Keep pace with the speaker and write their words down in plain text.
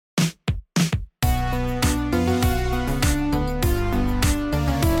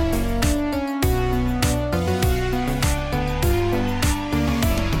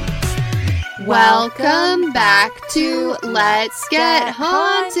Welcome back to Let's Get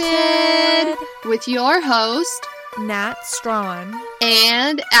Haunted with your host, Nat Strawn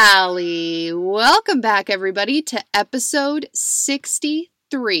and Allie. Welcome back, everybody, to episode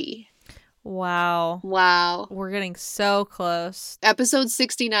 63. Wow. We're getting so close. Episode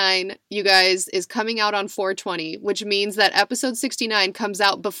 69, you guys, is coming out on 4/20, which means that episode 69 comes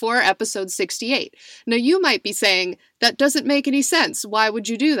out before episode 68. Now, you might be saying, that doesn't make any sense. Why would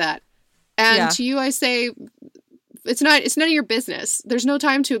you do that? And to you, I say, it's none of your business. There's no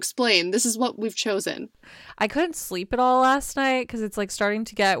time to explain. This is what we've chosen. I couldn't sleep at all last night because it's like starting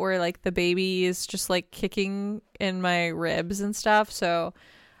to get where like the baby is just like kicking in my ribs and stuff. So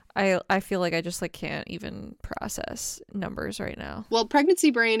I feel like I just like can't even process numbers right now. Well, pregnancy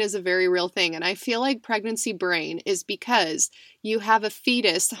brain is a very real thing. And I feel like pregnancy brain is because you have a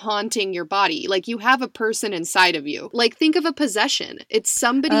fetus haunting your body. Like you have a person inside of you. Like think of a possession. It's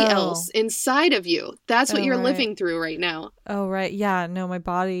somebody else inside of you. That's what you're living through right now. Oh, right. Yeah. No, my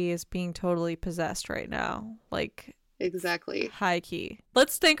body is being totally possessed right now. Like exactly. High key.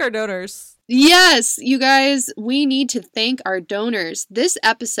 Let's thank our donors. Yes, you guys, we need to thank our donors. This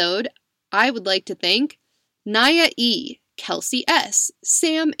episode, I would like to thank Naya E., Kelsey S.,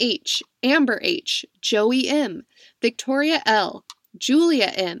 Sam H., Amber H., Joey M., Victoria L.,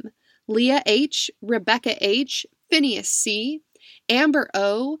 Julia M., Leah H., Rebecca H., Phineas C., Amber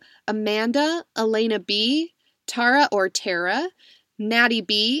O., Amanda, Elena B., Tara or Tara, Natty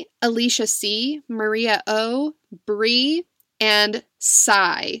B., Alicia C., Maria O., Bree, and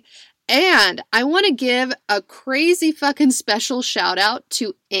Sai. And I want to give a crazy fucking special shout out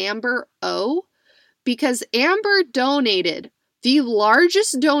to Amber O, because Amber donated the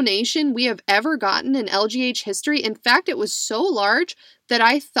largest donation we have ever gotten in LGH history. In fact, it was so large that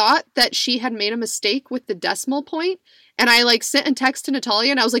I thought that she had made a mistake with the decimal point. And I like sent a text to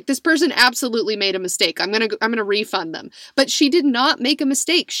Natalia and I was like, this person absolutely made a mistake. I'm going to refund them. But she did not make a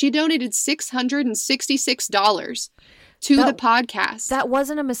mistake. She donated $666 to the podcast. That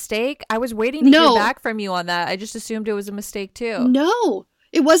wasn't a mistake. I was waiting to hear back from you on that. I just assumed it was a mistake too. No,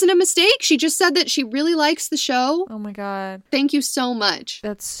 it wasn't a mistake. She just said that she really likes the show. Oh my God. Thank you so much.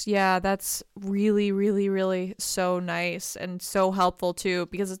 That's really, really, really so nice and so helpful too,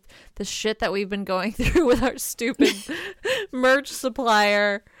 because the shit that we've been going through with our stupid merch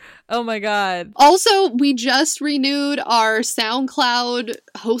supplier. Oh my God. Also, we just renewed our SoundCloud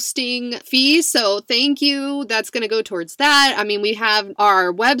hosting fee, so thank you. That's going to go towards that. I mean, we have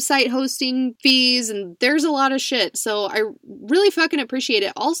our website hosting fees, and there's a lot of shit, so I really fucking appreciate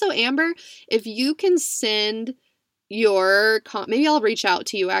it. Also, Amber, if you can send your... maybe I'll reach out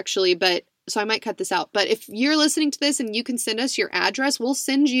to you, actually, but... so I might cut this out. But if you're listening to this and you can send us your address, we'll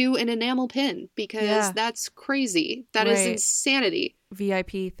send you an enamel pin, because that's crazy. That is insanity.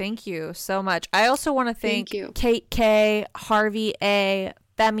 VIP, thank you so much. I also want to thank Kate K, Harvey A,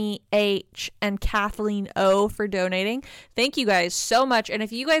 Femi H, and Kathleen O for donating. Thank you guys so much. And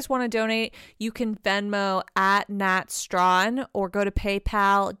if you guys want to donate, you can Venmo at Nat Strawn or go to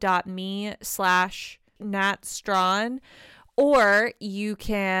paypal.me/Nat Strawn. Or you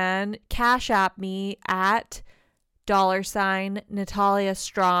can Cash App me at $Natalia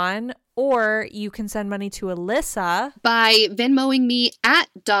Strawn. Or you can send money to Alyssa by Venmoing me at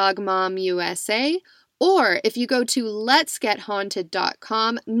DogMomUSA. Or if you go to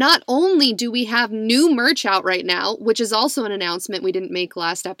letsgethaunted.com, not only do we have new merch out right now, which is also an announcement we didn't make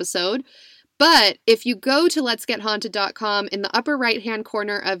last episode, but if you go to letsgethaunted.com, in the upper right-hand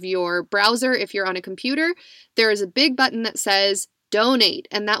corner of your browser, if you're on a computer, there is a big button that says donate,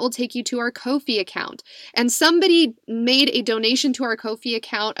 and that will take you to our Ko-fi account. And somebody made a donation to our Ko-fi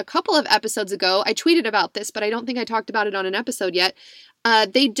account a couple of episodes ago. I tweeted about this, but I don't think I talked about it on an episode yet.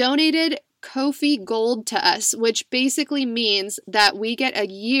 They donated Ko-fi Gold to us, which basically means that we get a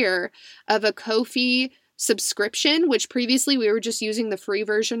year of a Ko-fi subscription, which previously we were just using the free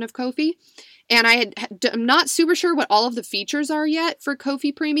version of Ko-fi. And I'm not super sure what all of the features are yet for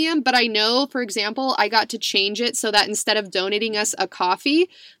Ko-fi Premium, but I know, for example, I got to change it so that instead of donating us a coffee,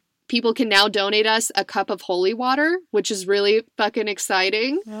 people can now donate us a cup of holy water, which is really fucking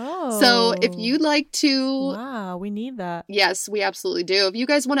exciting. Oh. So if you'd like to... wow, we need that. Yes, we absolutely do. If you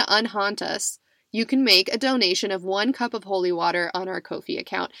guys want to unhaunt us, you can make a donation of 1 cup of holy water on our Ko-fi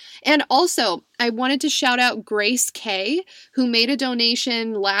account. And also, I wanted to shout out Grace K, who made a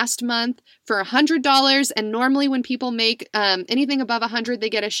donation last month for $100. And normally when people make anything above $100, they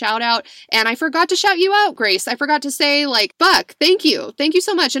get a shout out. And I forgot to shout you out, Grace. I forgot to say, like, fuck, thank you. Thank you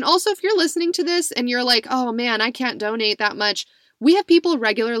so much. And also, if you're listening to this and you're like, oh man, I can't donate that much, we have people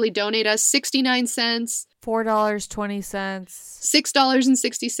regularly donate us 69 cents, $4.20,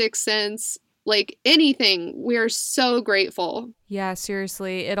 $6.66. like anything. We are so grateful. Yeah,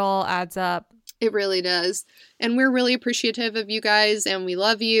 seriously, it all adds up. It really does. And we're really appreciative of you guys, and we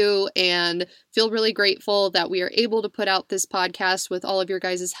love you and feel really grateful that we are able to put out this podcast with all of your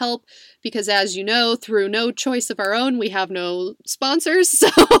guys' help, because as you know, through no choice of our own, we have no sponsors.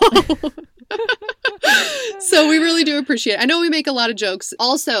 So we really do appreciate it. I know we make a lot of jokes.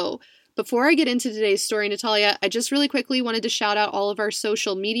 Also, before I get into today's story, Natalia, I just really quickly wanted to shout out all of our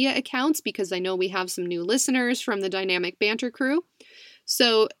social media accounts, because I know we have some new listeners from the Dynamic Banter crew.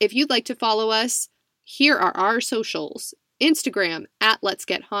 So if you'd like to follow us, here are our socials. Instagram @Let's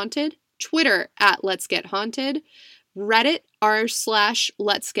Get Haunted, Twitter @Let's Get Haunted, Reddit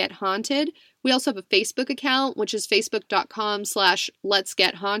r/Let's Get Haunted. We also have a Facebook account, which is facebook.com/Let's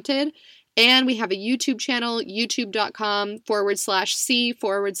Get Haunted. And we have a YouTube channel,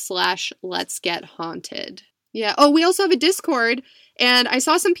 youtube.com/C/Let's Get Haunted. Yeah. Oh, we also have a Discord. And I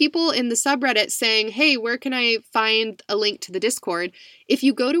saw some people in the subreddit saying, hey, where can I find a link to the Discord? If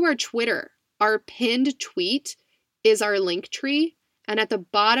you go to our Twitter, our pinned tweet is our link tree. And at the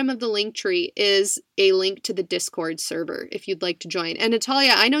bottom of the link tree is a link to the Discord server if you'd like to join. And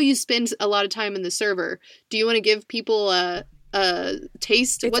Natalia, I know you spend a lot of time in the server. Do you want to give people a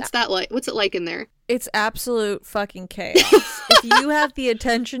taste? What's that like? What's it like in there? It's absolute fucking chaos. If you have the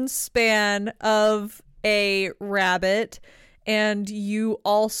attention span of a rabbit, and you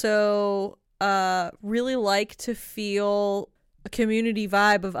also really like to feel a community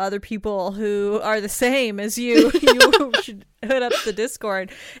vibe of other people who are the same as you, you should hit up the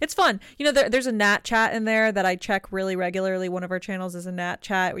Discord. It's fun. You know, there's a Nat chat in there that I check really regularly. One of our channels is a Nat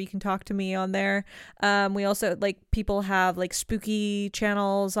chat where you can talk to me on there. We also, like, people have, like, spooky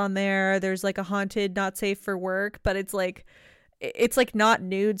channels on there. There's, like, a haunted, not safe for work, but it's like not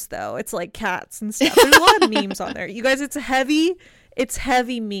nudes though. It's like cats and stuff. There's a lot of memes on there. You guys, it's heavy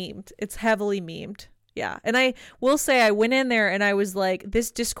memed. It's heavily memed. Yeah. And I will say I went in there and I was like, this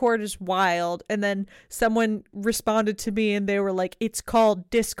Discord is wild. And then someone responded to me and they were like, it's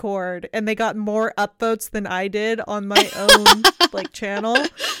called Discord. And they got more upvotes than I did on my own like channel.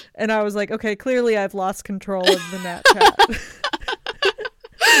 And I was like, okay, clearly I've lost control of the Nat chat.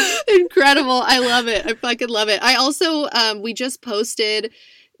 Incredible. I love it. I fucking love it. I also, we just posted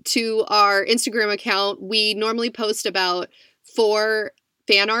to our Instagram account. We normally post about 4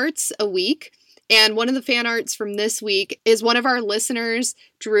 fan arts a week. And one of the fan arts from this week is one of our listeners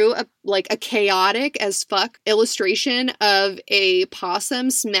drew a chaotic as fuck illustration of a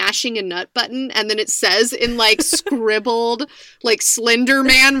possum smashing a nut button. And then it says in like scribbled, like Slender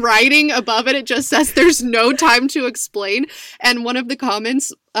Man writing above it, it just says there's no time to explain. And one of the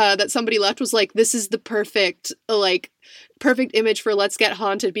comments that somebody left was like, this is the perfect image for Let's Get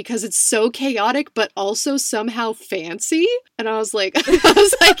Haunted because it's so chaotic, but also somehow fancy. And I was like,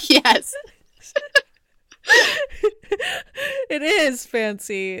 yes. It is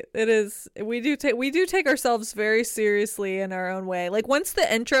fancy. It is. We do take ourselves very seriously in our own way. Like once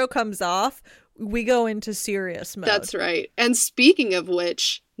the intro comes off, we go into serious mode. That's right. And speaking of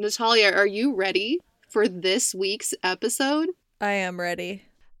which, Natalia, are you ready for this week's episode? I am ready.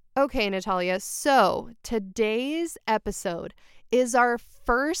 Okay, Natalia. So today's episode is our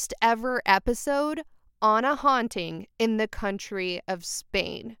first ever episode on a haunting in the country of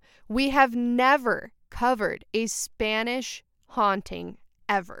Spain. We have never covered a Spanish haunting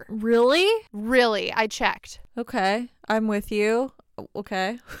ever. Really? Really, I checked. Okay, I'm with you.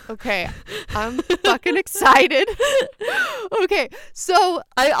 Okay. I'm fucking excited. Okay, so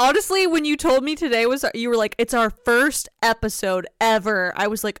I honestly, when you told me today you were like, it's our first episode ever, I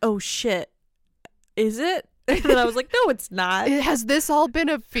was like, oh shit, is it? And then I was like, no, it's not. Has this all been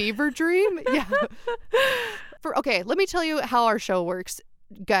a fever dream? Yeah. Okay, let me tell you how our show works,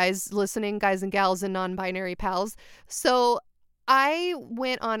 guys listening, guys and gals and non-binary pals. So I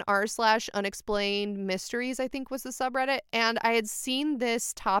went on r/unexplained mysteries, I think was the subreddit, and I had seen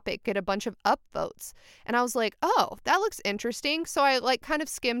this topic get a bunch of upvotes. And I was like, oh, that looks interesting. So I kind of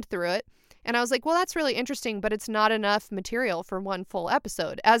skimmed through it. And I was like, well, that's really interesting, but it's not enough material for one full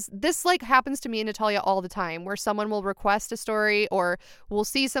episode. As this happens to me and Natalia all the time, where someone will request a story or we'll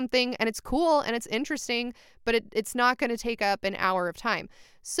see something and it's cool and it's interesting, but it's not going to take up an hour of time.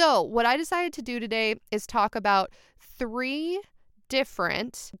 So what I decided to do today is talk about 3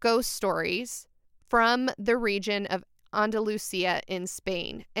 different ghost stories from the region of Andalusia in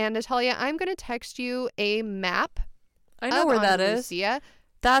Spain. And Natalia, I'm going to text you a map. I know where Andalusia. That is.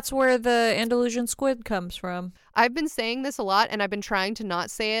 That's where the Andalusian squid comes from. I've been saying this a lot, and I've been trying to not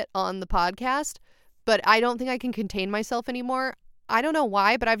say it on the podcast, but I don't think I can contain myself anymore. I don't know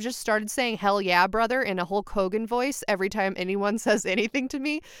why, but I've just started saying hell yeah, brother in a Hulk Hogan voice every time anyone says anything to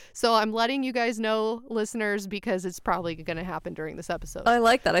me. So I'm letting you guys know, listeners, because it's probably going to happen during this episode. I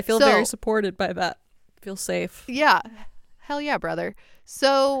like that. I feel very supported by that. I feel safe. Yeah. Hell yeah, brother.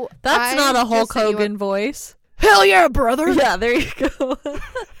 So that's not a Hulk Hogan voice. Hell yeah, brother. Yeah, there you go.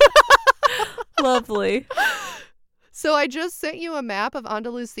 Lovely. So I just sent you a map of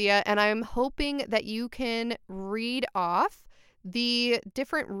Andalusia, and I'm hoping that you can read off the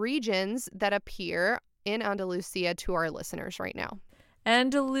different regions that appear in Andalusia to our listeners right now.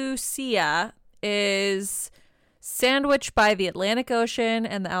 Andalusia is sandwiched by the Atlantic Ocean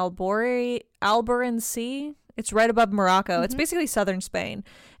and the Alboran Sea. It's right above Morocco. Mm-hmm. It's basically southern Spain.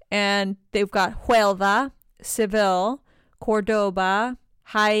 And they've got Huelva, Seville, Cordoba,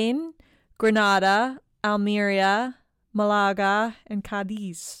 Jaén, Granada, Almeria, Malaga, and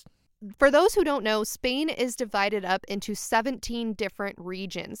Cadiz. For those who don't know, Spain is divided up into 17 different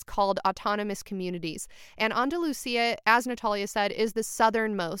regions called autonomous communities. And Andalusia, as Natalia said, is the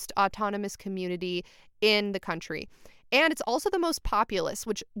southernmost autonomous community in the country. And it's also the most populous,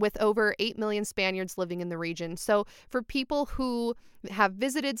 with over 8 million Spaniards living in the region. So for people who have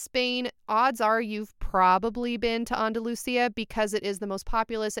visited Spain, odds are you've probably been to Andalusia because it is the most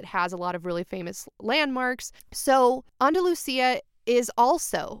populous. It has a lot of really famous landmarks. So Andalusia is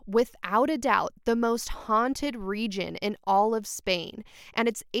also, without a doubt, the most haunted region in all of Spain. And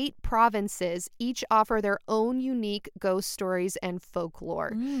its 8 provinces each offer their own unique ghost stories and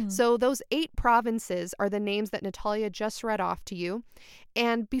folklore. So those 8 provinces are the names that Natalia just read off to you.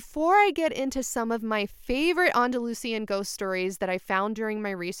 And before I get into some of my favorite Andalusian ghost stories that I found during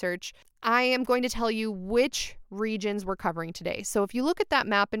my research, I am going to tell you which regions we're covering today. So if you look at that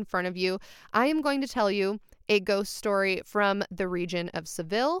map in front of you, I am going to tell you a ghost story from the region of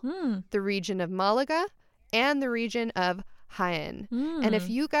Seville, the region of Malaga, and the region of Jaén. And if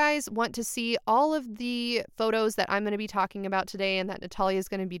you guys want to see all of the photos that I'm going to be talking about today and that Natalia is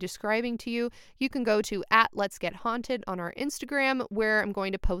going to be describing to you, you can go to @Let'sGetHaunted on our Instagram, where I'm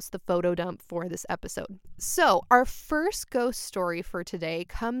going to post the photo dump for this episode. So our first ghost story for today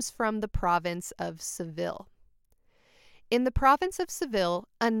comes from the province of Seville. In the province of Seville,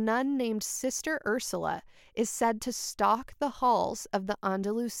 a nun named Sister Ursula is said to stalk the halls of the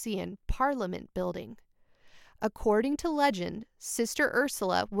Andalusian Parliament building. According to legend, Sister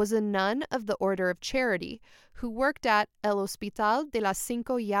Ursula was a nun of the Order of Charity who worked at El Hospital de las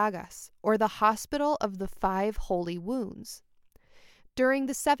Cinco Llagas, or the Hospital of the 5 Holy Wounds. During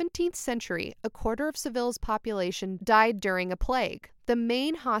the 17th century, a quarter of Seville's population died during a plague. The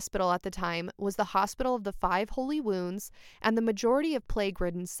main hospital at the time was the Hospital of the 5 Holy Wounds, and the majority of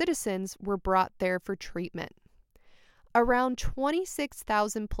plague-ridden citizens were brought there for treatment. Around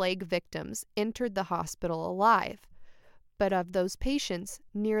 26,000 plague victims entered the hospital alive, but of those patients,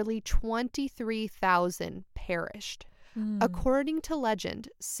 nearly 23,000 perished. According to legend,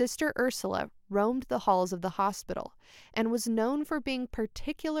 Sister Ursula roamed the halls of the hospital and was known for being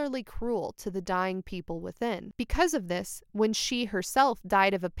particularly cruel to the dying people within. Because of this, when she herself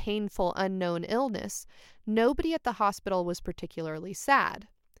died of a painful unknown illness, nobody at the hospital was particularly sad.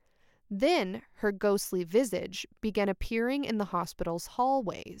 Then her ghostly visage began appearing in the hospital's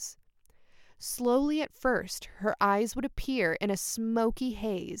hallways. Slowly at first, her eyes would appear in a smoky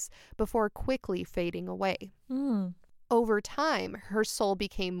haze before quickly fading away. Over time, her soul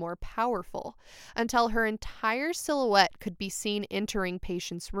became more powerful until her entire silhouette could be seen entering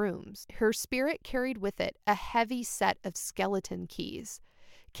patients' rooms. Her spirit carried with it a heavy set of skeleton keys,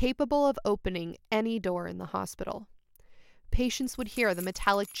 capable of opening any door in the hospital. Patients would hear the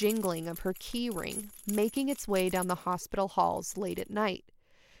metallic jingling of her key ring making its way down the hospital halls late at night,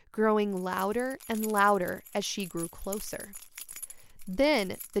 growing louder and louder as she grew closer.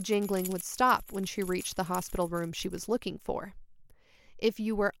 Then the jingling would stop when she reached the hospital room she was looking for. If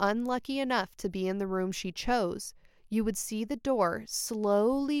you were unlucky enough to be in the room she chose, you would see the door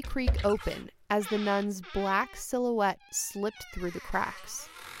slowly creak open as the nun's black silhouette slipped through the cracks.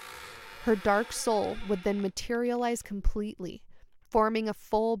 Her dark soul would then materialize completely, forming a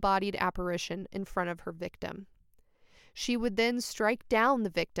full-bodied apparition in front of her victim. She would then strike down the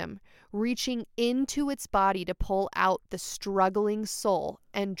victim, reaching into its body to pull out the struggling soul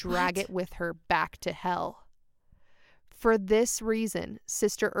and drag it with her back to hell. For this reason,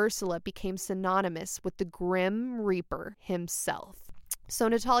 Sister Ursula became synonymous with the Grim Reaper himself. So,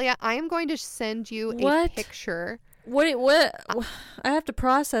 Natalia, I am going to send you a picture. What? I have to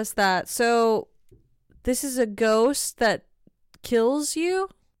process that. So, this is a ghost that kills you?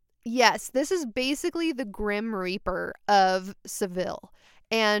 Yes, this is basically the Grim Reaper of Seville.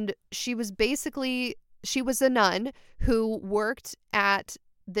 And she was basically she was a nun who worked at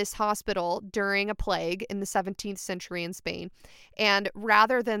this hospital during a plague in the 17th century in Spain. And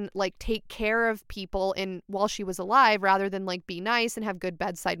rather than like take care of people while she was alive, rather than like be nice and have good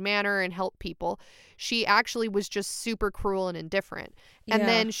bedside manner and help people, she actually was just super cruel and indifferent. And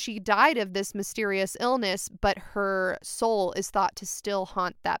then she died of this mysterious illness, but her soul is thought to still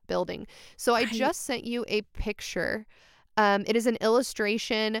haunt that building. So I just sent you a picture. It is an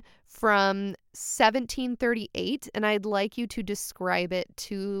illustration from 1738, and I'd like you to describe it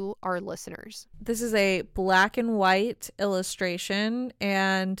to our listeners. This is a black and white illustration,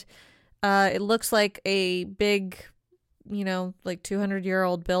 and it looks like a big, like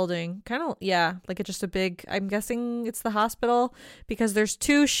 200-year-old building. Kind of, like it's just a big, I'm guessing it's the hospital, because there's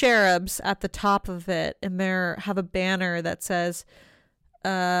two cherubs at the top of it, and they have a banner that says,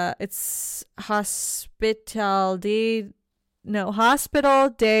 it's Hospital de la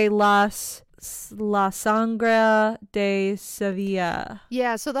Sangre de Sevilla.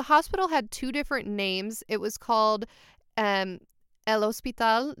 Yeah, so the hospital had two different names. It was called El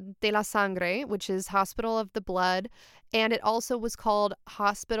Hospital de la Sangre, which is Hospital of the Blood, and it also was called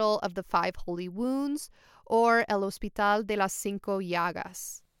Hospital of the Five Holy Wounds, or El Hospital de las Cinco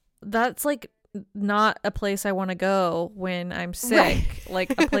Llagas. That's like not a place I want to go when I'm sick. Right.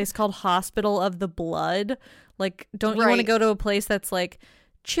 Like a place called Hospital of the Blood. Like, don't you want to go to a place that's like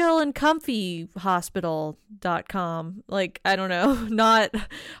chill and comfy hospital.com? Like, I don't know, not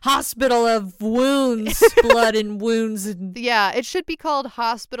Hospital of Wounds, Blood and Wounds. Yeah, it should be called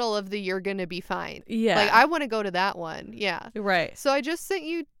Hospital of the You're Gonna Be Fine. Yeah. Like, I want to go to that one. Yeah. Right. So I just sent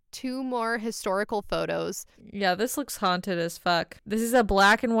you two more historical photos. Yeah, this looks haunted as fuck. This is a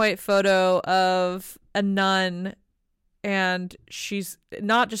black and white photo of a nun, and she's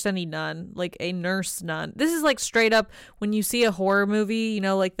not just any nun, like a nurse nun. This is like straight up when you see a horror movie,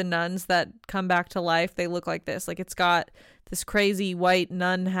 like the nuns that come back to life, they look like this. Like it's got this crazy white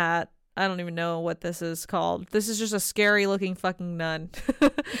nun hat. I don't even know what this is called. This is just a scary looking fucking nun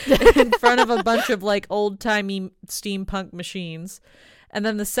in front of a bunch of like old timey steampunk machines. And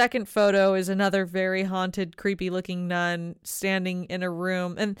then the second photo is another very haunted, creepy looking nun standing in a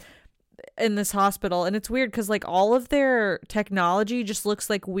room and in this hospital. And it's weird because like all of their technology just looks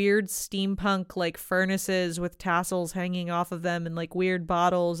like weird steampunk like furnaces with tassels hanging off of them and like weird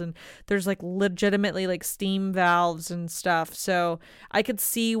bottles, and there's like legitimately like steam valves and stuff. So I could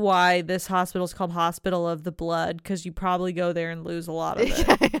see why this hospital is called Hospital of the Blood, because you probably go there and lose a lot of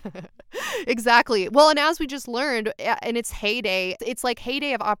it. Exactly. Well, and as we just learned, in its heyday, it's like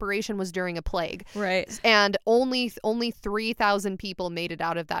heyday of operation was during a plague. Right. And only 3,000 people made it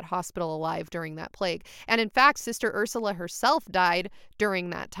out of that hospital alive during that plague. And in fact, Sister Ursula herself died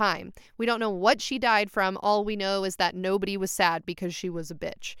during that time. We don't know what she died from. All we know is that nobody was sad because she was a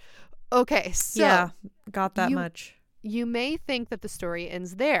bitch. Okay, so yeah, got that much. You may think that the story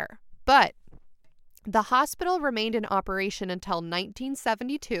ends there, but the hospital remained in operation until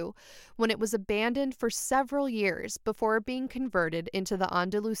 1972, when it was abandoned for several years before being converted into the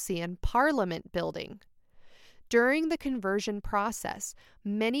Andalusian Parliament building. During the conversion process,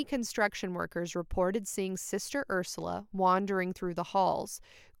 many construction workers reported seeing Sister Ursula wandering through the halls,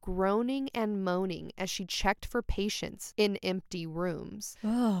 groaning and moaning as she checked for patients in empty rooms.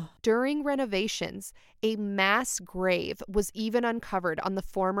 Oh. During renovations, a mass grave was even uncovered on the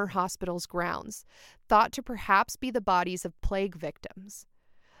former hospital's grounds, thought to perhaps be the bodies of plague victims.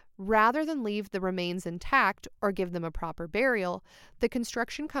 Rather than leave the remains intact or give them a proper burial, the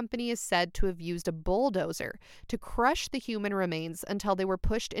construction company is said to have used a bulldozer to crush the human remains until they were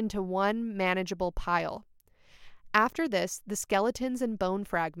pushed into one manageable pile. After this, the skeletons and bone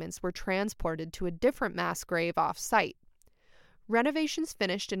fragments were transported to a different mass grave off-site. Renovations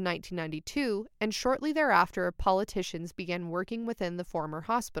finished in 1992, and shortly thereafter, politicians began working within the former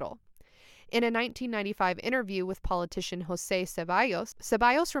hospital. In a 1995 interview with politician José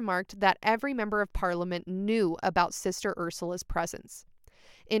Ceballos remarked that every member of parliament knew about Sister Ursula's presence.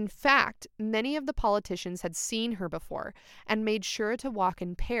 In fact, many of the politicians had seen her before and made sure to walk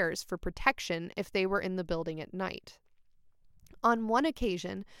in pairs for protection if they were in the building at night. On one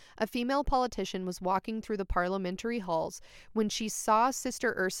occasion, a female politician was walking through the parliamentary halls when she saw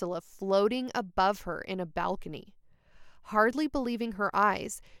Sister Ursula floating above her in a balcony. Hardly believing her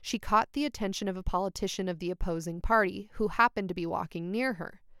eyes, she caught the attention of a politician of the opposing party who happened to be walking near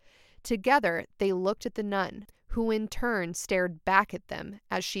her. Together, they looked at the nun, who in turn stared back at them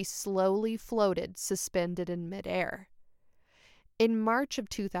as she slowly floated, suspended in midair. In March of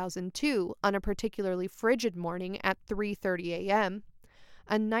 2002, on a particularly frigid morning at 3:30 a.m.,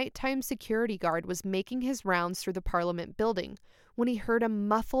 a nighttime security guard was making his rounds through the Parliament building when he heard a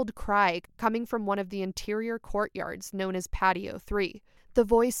muffled cry coming from one of the interior courtyards known as Patio 3. The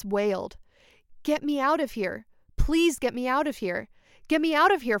voice wailed, "Get me out of here! Please get me out of here! Get me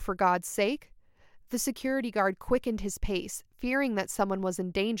out of here, for God's sake!" The security guard quickened his pace, fearing that someone was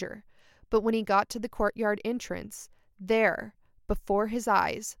in danger. But when he got to the courtyard entrance, there, before his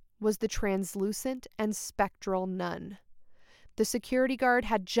eyes, was the translucent and spectral nun. The security guard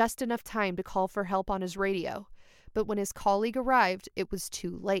had just enough time to call for help on his radio, but when his colleague arrived, it was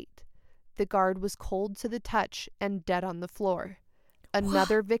too late. The guard was cold to the touch and dead on the floor.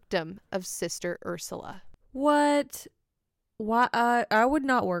 Another victim of Sister Ursula. What? Why? I would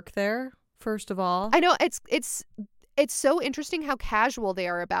not work there, first of all. I know, it's so interesting how casual they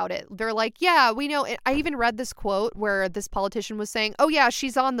are about it. They're like, yeah, we know. I even read this quote where this politician was saying, oh yeah,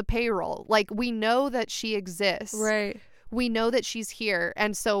 she's on the payroll. Like, we know that she exists. Right. We know that she's here.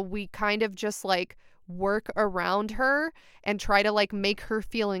 And so we kind of just like work around her and try to like make her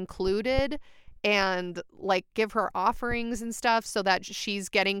feel included and like give her offerings and stuff so that she's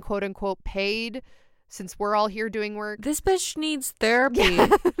getting quote unquote paid, since we're all here doing work. This bitch needs therapy.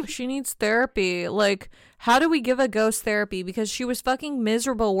 Yeah. She needs therapy. Like, how do we give a ghost therapy? Because she was fucking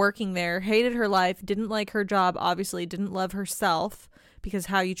miserable working there, hated her life, didn't like her job, obviously didn't love herself, because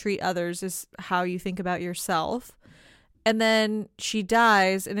how you treat others is how you think about yourself. And then she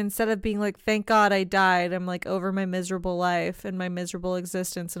dies, and instead of being like, thank God I died, I'm like over my miserable life and my miserable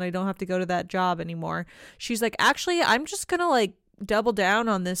existence and I don't have to go to that job anymore. She's like, actually, I'm just gonna like double down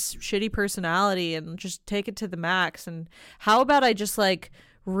on this shitty personality and just take it to the max. And how about I just like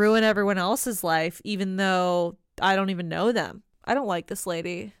ruin everyone else's life even though I don't even know them? I don't like this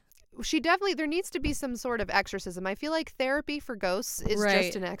lady. There needs to be some sort of exorcism. I feel like therapy for ghosts is right.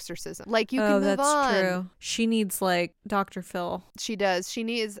 just an exorcism. Like, you can move that's on. True. She needs like Dr. Phil. She does. She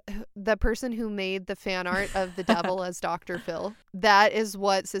needs the person who made the fan art of the devil as Dr. Phil. That is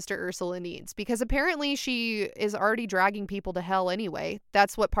what Sister Ursula needs, because apparently she is already dragging people to hell anyway.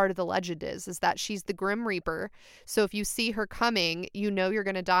 That's what part of the legend is that she's the Grim Reaper. So if you see her coming, you know you're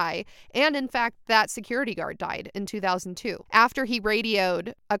going to die. And in fact, that security guard died in 2002 after he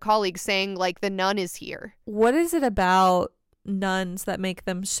radioed a colleague saying like, the nun is here. What is it about nuns that make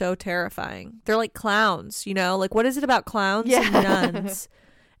them so terrifying? They're like clowns, you know? Like, what is it about clowns and nuns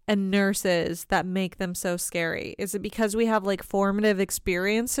and nurses that make them so scary? Is it because we have like formative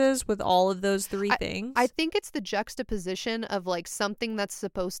experiences with all of those three things? I think it's the juxtaposition of like something that's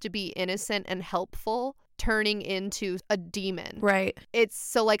supposed to be innocent and helpful turning into a demon. Right. It's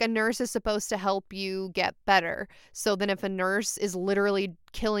so like a nurse is supposed to help you get better. So then if a nurse is literally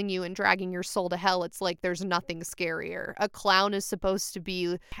killing you and dragging your soul to hell, it's like there's nothing scarier. A clown is supposed to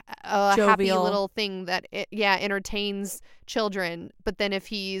be a jovial, happy little thing that entertains children. But then if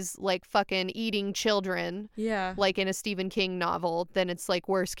he's like fucking eating children, like in a Stephen King novel, then it's like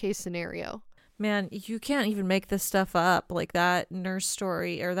worst case scenario. Man, you can't even make this stuff up. Like, that nurse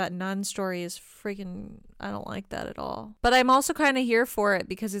story or that nun story is freaking, I don't like that at all. But I'm also kind of here for it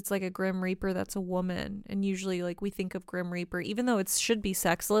because it's like a Grim Reaper that's a woman. And usually like we think of Grim Reaper, even though it should be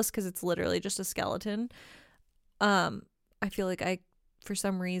sexless because it's literally just a skeleton. I feel like I, for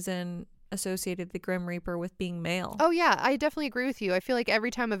some reason, associated the Grim Reaper with being male. Oh yeah, I definitely agree with you. I feel like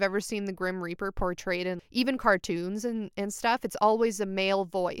every time I've ever seen the Grim Reaper portrayed in even cartoons and stuff, it's always a male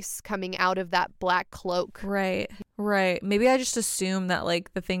voice coming out of that black cloak. Right. Maybe I just assume that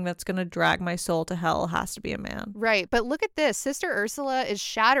like the thing that's gonna drag my soul to hell has to be a man. Right, but look at this. Sister Ursula is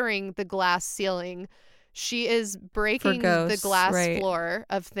shattering the glass ceiling. She is breaking the glass floor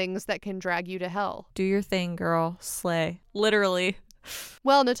of things that can drag you to hell. Do your thing, girl. Slay. Literally.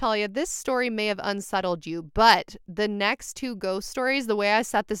 Well, Natalia, this story may have unsettled you, but the next two ghost stories, the way I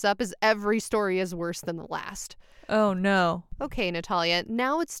set this up is every story is worse than the last. Oh, no. Okay, Natalia,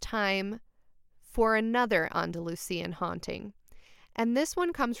 now it's time for another Andalusian haunting. And this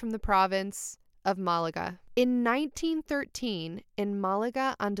one comes from the province of Malaga. In 1913, in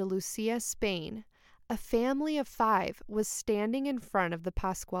Malaga, Andalusia, Spain, a family of 5 was standing in front of the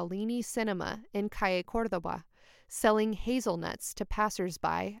Pasqualini Cinema in Calle Cordoba, selling hazelnuts to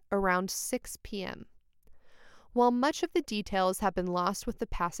passers-by around 6 p.m. While much of the details have been lost with the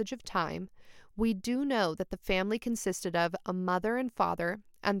passage of time, we do know that the family consisted of a mother and father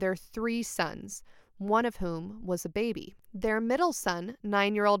and their 3 sons, one of whom was a baby. Their middle son,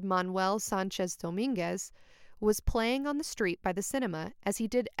 9-year-old Manuel Sanchez Dominguez, was playing on the street by the cinema as he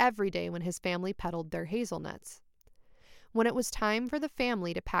did every day when his family peddled their hazelnuts. When it was time for the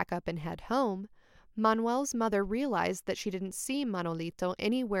family to pack up and head home, Manuel's mother realized that she didn't see Manolito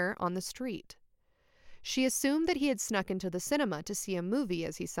anywhere on the street. She assumed that he had snuck into the cinema to see a movie,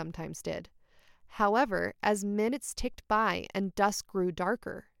 as he sometimes did. However, as minutes ticked by and dusk grew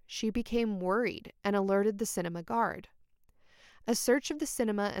darker, she became worried and alerted the cinema guard. A search of the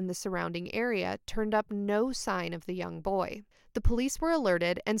cinema and the surrounding area turned up no sign of the young boy. The police were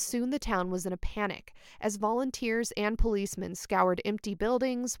alerted, and soon the town was in a panic, as volunteers and policemen scoured empty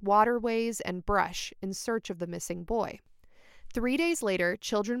buildings, waterways, and brush in search of the missing boy. 3 days later,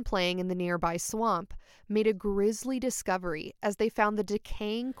 children playing in the nearby swamp made a grisly discovery as they found the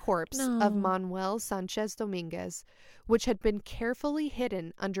decaying corpse of Manuel Sanchez Dominguez, which had been carefully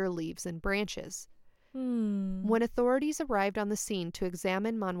hidden under leaves and branches. When authorities arrived on the scene to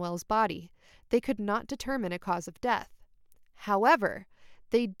examine Manuel's body, they could not determine a cause of death. However,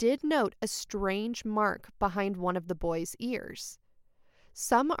 they did note a strange mark behind one of the boy's ears.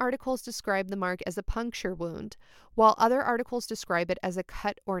 Some articles describe the mark as a puncture wound, while other articles describe it as a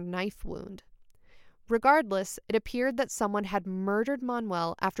cut or knife wound. Regardless, it appeared that someone had murdered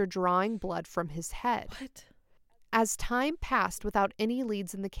Manuel after drawing blood from his head. What? As time passed without any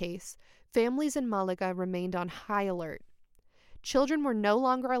leads in the case, families in Malaga remained on high alert. Children were no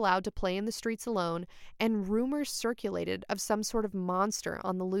longer allowed to play in the streets alone, and rumors circulated of some sort of monster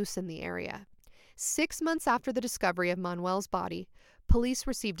on the loose in the area. 6 months after the discovery of Manuel's body, police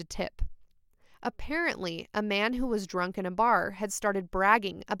received a tip. Apparently, a man who was drunk in a bar had started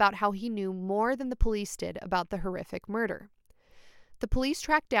bragging about how he knew more than the police did about the horrific murder. The police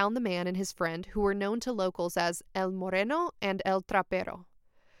tracked down the man and his friend, who were known to locals as El Moreno and El Trapero.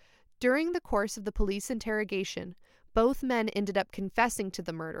 During the course of the police interrogation, both men ended up confessing to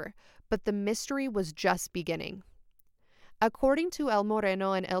the murder, but the mystery was just beginning. According to El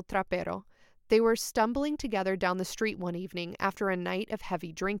Moreno and El Trapero, they were stumbling together down the street one evening after a night of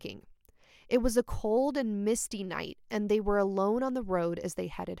heavy drinking. It was a cold and misty night, and they were alone on the road as they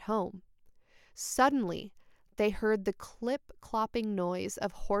headed home. Suddenly, they heard the clip-clopping noise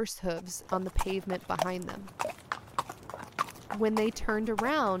of horse hooves on the pavement behind them. When they turned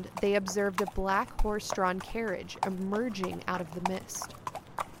around, they observed a black horse-drawn carriage emerging out of the mist.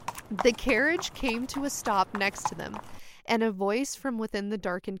 The carriage came to a stop next to them, and a voice from within the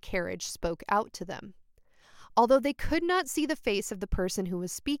darkened carriage spoke out to them. Although they could not see the face of the person who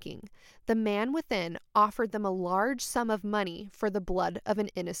was speaking, the man within offered them a large sum of money for the blood of an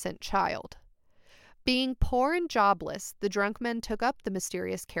innocent child. Being poor and jobless, the drunk men took up the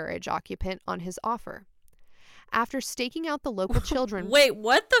mysterious carriage occupant on his offer. After staking out the local children... Wait,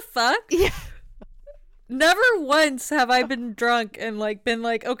 what the fuck? Yeah. Never once have I been drunk and been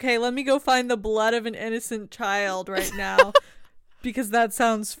like, okay, let me go find the blood of an innocent child right now because that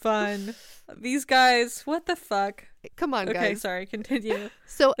sounds fun. These guys, what the fuck? Come on, guys. Okay, sorry, continue.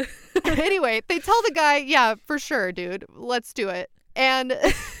 So, anyway, they tell the guy, yeah, for sure, dude, let's do it. And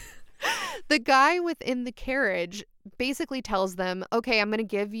the guy within the carriage basically tells them, okay, I'm going to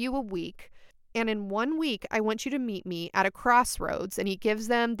give you a week. And in 1 week, I want you to meet me at a crossroads. And he gives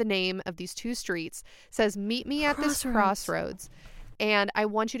them the name of these 2 streets, says, meet me at this crossroads. And I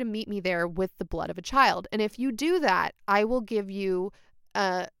want you to meet me there with the blood of a child. And if you do that, I will give you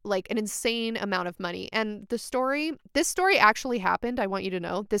an insane amount of money. And this story actually happened. I want you to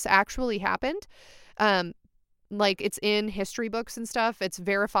know this actually happened. It's in history books and stuff. It's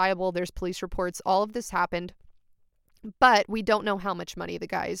verifiable. There's police reports. All of this happened. But we don't know how much money the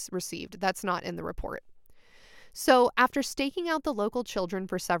guys received. That's not in the report. So after staking out the local children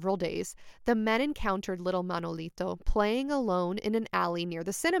for several days, the men encountered little Manolito playing alone in an alley near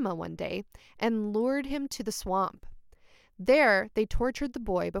the cinema one day and lured him to the swamp. There, they tortured the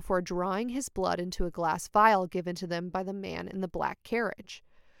boy before drawing his blood into a glass vial given to them by the man in the black carriage.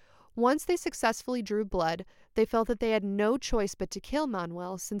 Once they successfully drew blood, they felt that they had no choice but to kill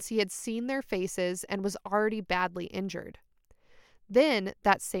Manuel since he had seen their faces and was already badly injured. Then,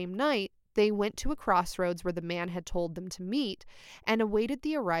 that same night, they went to a crossroads where the man had told them to meet and awaited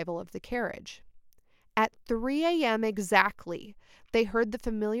the arrival of the carriage. At 3 a.m. exactly, they heard the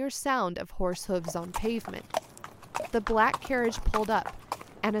familiar sound of horse hooves on pavement. The black carriage pulled up,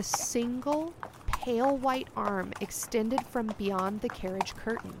 and a single pale white arm extended from beyond the carriage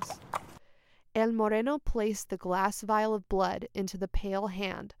curtains. El Moreno placed the glass vial of blood into the pale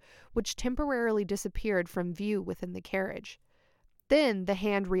hand, which temporarily disappeared from view within the carriage. Then the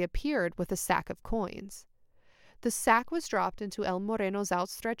hand reappeared with a sack of coins. The sack was dropped into El Moreno's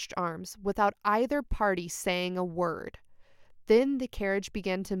outstretched arms without either party saying a word. Then the carriage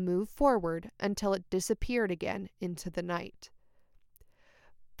began to move forward until it disappeared again into the night.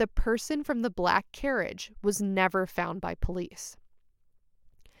 The person from the black carriage was never found by police.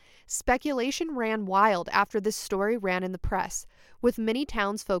 Speculation ran wild after this story ran in the press, with many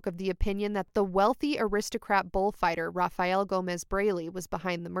townsfolk of the opinion that the wealthy aristocrat bullfighter Rafael Gomez Braley was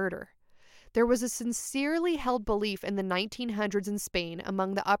behind the murder. There was a sincerely held belief in the 1900s in Spain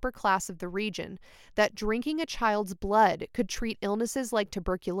among the upper class of the region that drinking a child's blood could treat illnesses like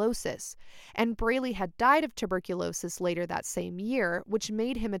tuberculosis, and Braley had died of tuberculosis later that same year, which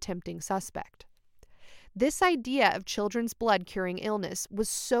made him a tempting suspect. This idea of children's blood curing illness was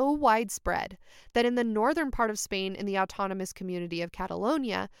so widespread that in the northern part of Spain, in the autonomous community of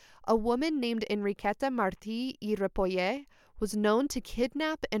Catalonia, a woman named Enriqueta Martí y Repollet was known to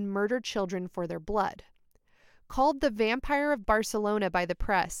kidnap and murder children for their blood. Called the Vampire of Barcelona by the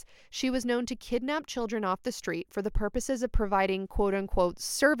press, she was known to kidnap children off the street for the purposes of providing quote-unquote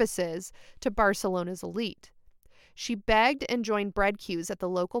services to Barcelona's elite. She begged and joined bread queues at the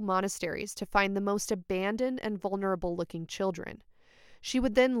local monasteries to find the most abandoned and vulnerable-looking children. She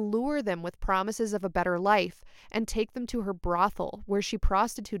would then lure them with promises of a better life and take them to her brothel, where she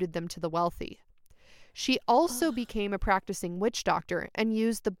prostituted them to the wealthy. She also became a practicing witch doctor and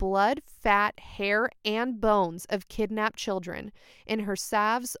used the blood, fat, hair, and bones of kidnapped children in her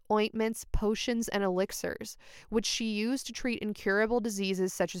salves, ointments, potions, and elixirs, which she used to treat incurable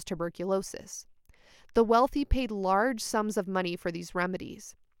diseases such as tuberculosis. The wealthy paid large sums of money for these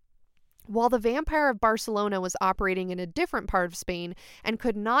remedies. While the Vampire of Barcelona was operating in a different part of Spain and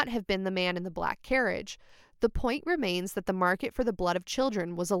could not have been the man in the black carriage, the point remains that the market for the blood of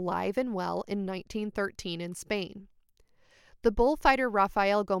children was alive and well in 1913 in Spain. The bullfighter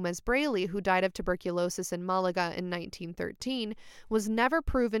Rafael Gómez Braley, who died of tuberculosis in Malaga in 1913, was never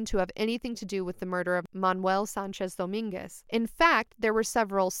proven to have anything to do with the murder of Manuel Sánchez Domínguez. In fact, there were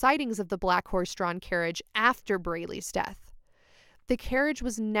several sightings of the black horse-drawn carriage after Braley's death. The carriage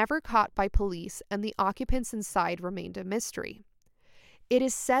was never caught by police, and the occupants inside remained a mystery. It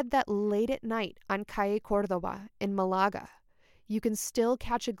is said that late at night on Calle Córdoba in Malaga, you can still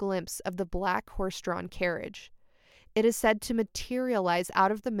catch a glimpse of the black horse-drawn carriage. It is said to materialize out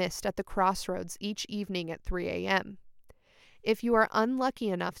of the mist at the crossroads each evening at 3 a.m. If you are unlucky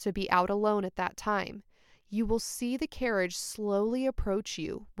enough to be out alone at that time, you will see the carriage slowly approach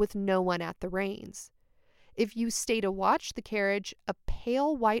you with no one at the reins. If you stay to watch the carriage, a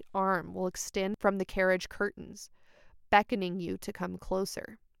pale white arm will extend from the carriage curtains, beckoning you to come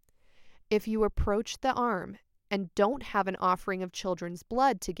closer. If you approach the arm and don't have an offering of children's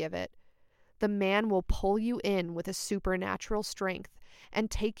blood to give it, the man will pull you in with a supernatural strength and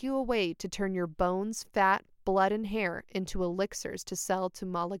take you away to turn your bones, fat, blood, and hair into elixirs to sell to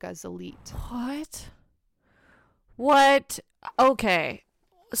Malaga's elite. What? Okay.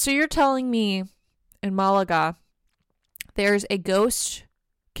 So you're telling me in Malaga there's a ghost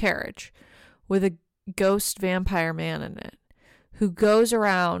carriage with a ghost vampire man in it who goes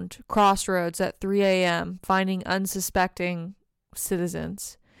around crossroads at 3 a.m. finding unsuspecting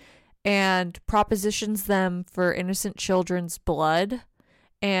citizens and propositions them for innocent children's blood,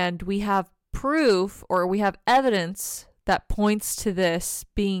 and we have proof, or we have evidence that points to this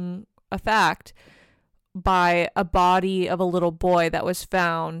being a fact by a body of a little boy that was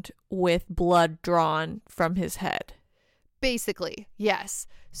found with blood drawn from his head. Basically, yes.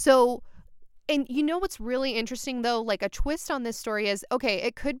 So, and you know what's really interesting though? Like, a twist on this story is, okay,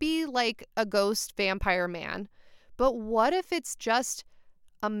 it could be like a ghost vampire man, but what if it's just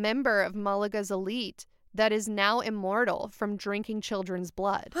a member of Malaga's elite that is now immortal from drinking children's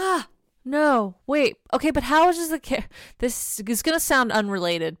blood? No, wait. Okay, but how is this is going to sound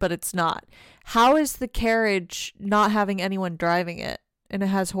unrelated, but it's not. How is the carriage not having anyone driving it and it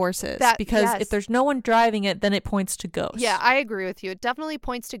has horses? Because if there's no one driving it, then it points to ghosts. Yeah, I agree with you. It definitely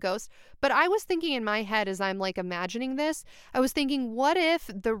points to ghosts. But I was thinking in my head as I'm like imagining this, I was thinking, what if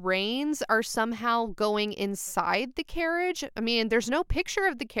the reins are somehow going inside the carriage? I mean, there's no picture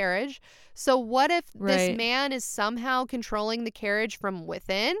of the carriage. So what if this man is somehow controlling the carriage from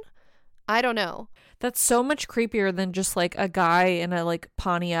within? I don't know. That's so much creepier than just like a guy in a like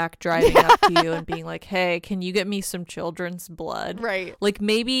Pontiac driving up to you and being like, hey, can you get me some children's blood? Right. Like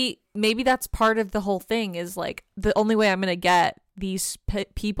maybe that's part of the whole thing, is like the only way I'm going to get these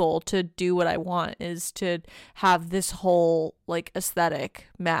people to do what I want is to have this whole like aesthetic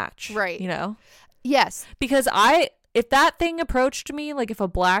match. Right. You know? Yes. Because if that thing approached me, like if a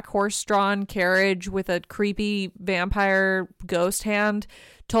black horse-drawn carriage with a creepy vampire ghost hand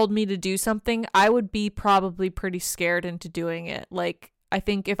told me to do something, I would be probably pretty scared into doing it. Like, I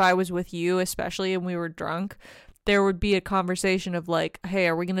think if I was with you, especially, and we were drunk, there would be a conversation of like, hey,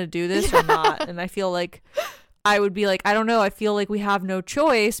 are we going to do this or not? And I feel like I would be like, I don't know. I feel like we have no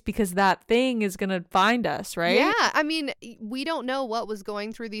choice because that thing is going to find us, right? Yeah. I mean, we don't know what was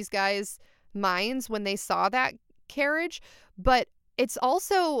going through these guys' minds when they saw that carriage, but it's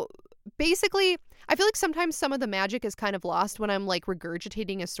also basically, I feel like sometimes some of the magic is kind of lost when I'm like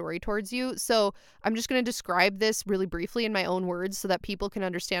regurgitating a story towards you. So I'm just going to describe this really briefly in my own words so that people can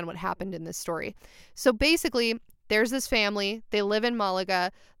understand what happened in this story. So basically, there's this family. They live in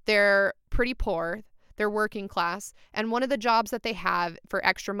Malaga. They're pretty poor. They're working class. And one of the jobs that they have for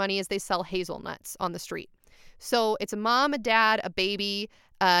extra money is they sell hazelnuts on the street. So it's a mom, a dad, a baby,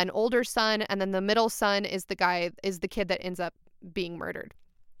 an older son, and then the middle son is the kid that ends up being murdered.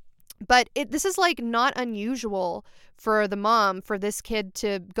 But this is like not unusual for the mom, for this kid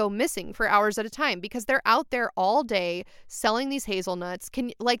to go missing for hours at a time because they're out there all day selling these hazelnuts.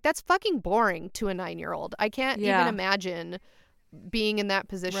 That's fucking boring to a 9-year-old. I can't even imagine being in that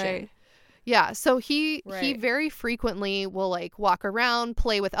position. Right. Yeah, so he very frequently will like walk around,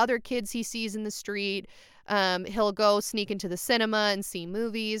 play with other kids he sees in the street. He'll go sneak into the cinema and see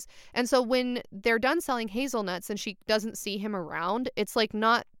movies. And so when they're done selling hazelnuts and she doesn't see him around, it's like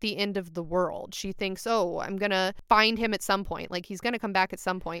not the end of the world. She thinks, oh, I'm going to find him at some point. Like he's going to come back at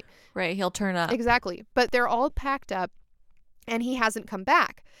some point. Right, he'll turn up. Exactly. But they're all packed up and he hasn't come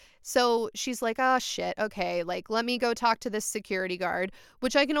back. So she's like, oh, shit. Okay, like, let me go talk to this security guard,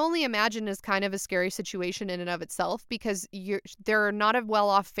 which I can only imagine is kind of a scary situation in and of itself because they're not a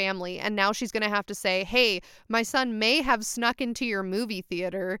well-off family. And now she's going to have to say, hey, my son may have snuck into your movie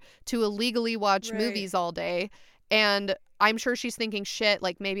theater to illegally watch movies all day. And I'm sure she's thinking, shit,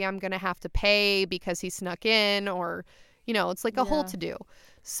 like, maybe I'm going to have to pay because he snuck in or, it's like a whole to-do.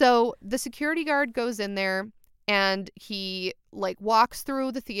 So the security guard goes in there. And he like walks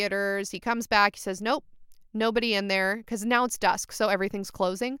through the theaters. He comes back. He says, nope, nobody in there because now it's dusk. So everything's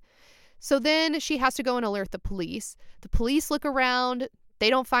closing. So then she has to go and alert the police. The police look around. They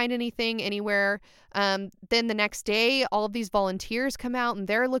don't find anything anywhere. Then the next day, all of these volunteers come out and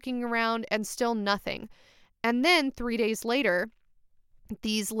they're looking around and still nothing. And then 3 days later,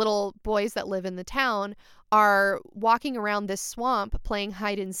 these little boys that live in the town are walking around this swamp playing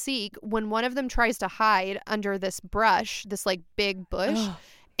hide and seek when one of them tries to hide under this brush, this like big bush.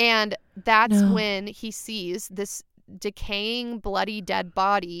 And that's when he sees this decaying, bloody, dead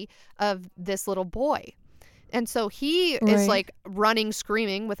body of this little boy. And so he is like running,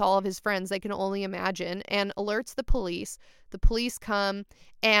 screaming with all of his friends, I can only imagine, and alerts the police. The police come,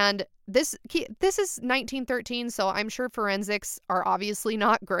 and this is 1913, so I'm sure forensics are obviously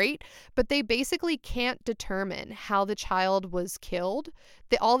not great, but they basically can't determine how the child was killed.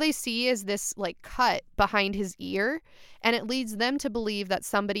 All they see is this like cut behind his ear, and it leads them to believe that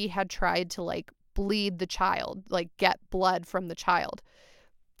somebody had tried to like bleed the child, like get blood from the child.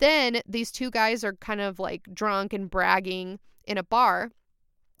 Then these two guys are kind of like drunk and bragging in a bar.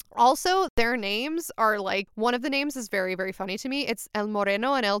 Also, their names are like, one of the names is very, very funny to me. It's El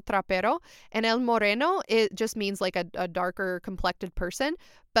Moreno and El Trapero. And El Moreno, it just means like a darker complected person.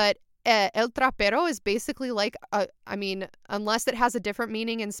 But El Trapero is basically like, unless it has a different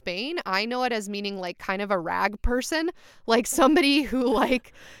meaning in Spain, I know it as meaning like kind of a rag person. Like somebody who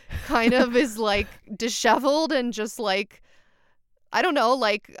like kind of is like disheveled and just like, I don't know,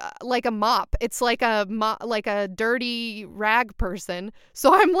 like a mop. It's like a dirty rag person.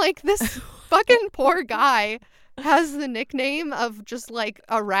 So I'm like, this fucking poor guy has the nickname of just like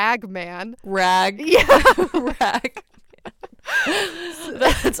a rag man. Rag. Yeah. Rag.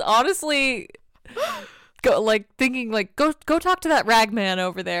 That's honestly go talk to that rag man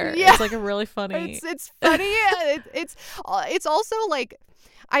over there. Yeah. It's like a really funny. It's funny. It's also like,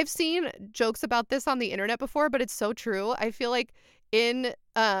 I've seen jokes about this on the internet before, but it's so true. I feel like in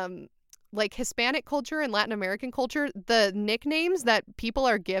like Hispanic culture and Latin American culture, the nicknames that people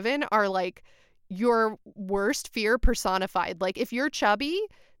are given are like your worst fear personified. Like if you're chubby,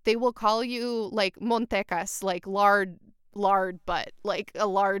 they will call you like Montecas, like lard butt, like a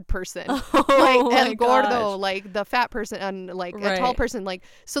lard person. Like El Gordo, like the fat person, and like a tall person. Like,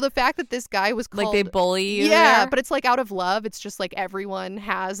 so the fact that this guy was called, like they bully you. Yeah, there? But it's like out of love. It's just like everyone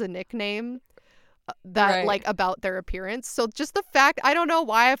has a nickname that like about their appearance. So just the fact, I don't know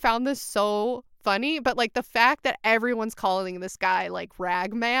why I found this so funny, but like the fact that everyone's calling this guy like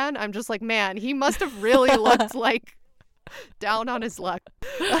rag man, I'm just like, man, he must have really looked like down on his luck.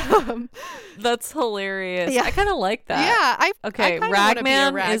 That's hilarious. Yeah. I kind of like that. Yeah.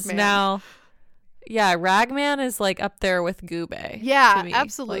 Ragman is now. Yeah, Ragman is like up there with Goobay. Yeah,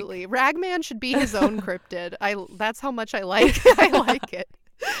 absolutely. Like, Ragman should be his own cryptid. That's how much I like it.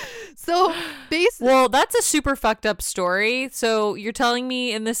 So basically, well, that's a super fucked up story. So you're telling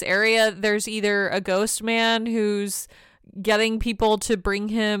me in this area there's either a ghost man who's getting people to bring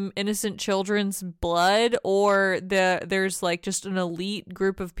him innocent children's blood, or there's like just an elite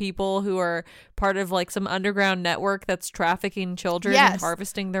group of people who are part of like some underground network that's trafficking children and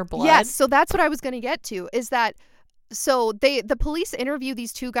harvesting their blood. Yes, so that's what I was going to get to, is that so the police interview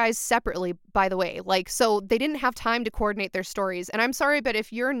these two guys separately, by the way. Like, so they didn't have time to coordinate their stories. And I'm sorry, but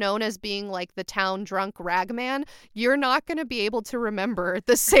if you're known as being like the town drunk ragman, you're not going to be able to remember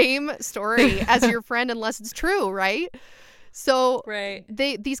the same story as your friend unless it's true, right? So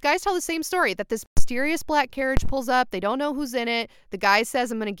these guys tell the same story, that this mysterious black carriage pulls up. They don't know who's in it. The guy says,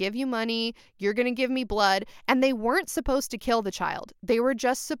 I'm going to give you money. You're going to give me blood. And they weren't supposed to kill the child. They were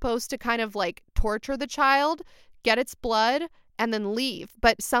just supposed to kind of like torture the child, get its blood, and then leave.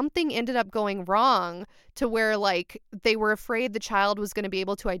 But something ended up going wrong to where like they were afraid the child was going to be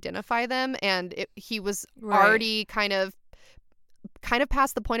able to identify them, and he was already kind of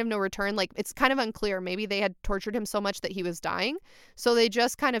past the point of no return. Like, it's kind of unclear. Maybe they had tortured him so much that he was dying, so they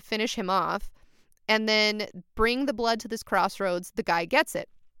just kind of finish him off and then bring the blood to this crossroads. The guy gets it.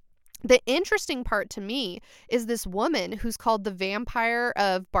 The interesting part to me is this woman who's called the Vampire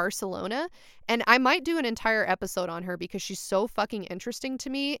of Barcelona. And I might do an entire episode on her because she's so fucking interesting to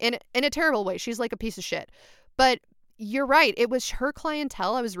me in a terrible way. She's like a piece of shit. But you're right. It was her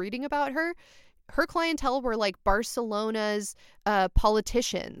clientele. I was reading about her. Her clientele were like Barcelona's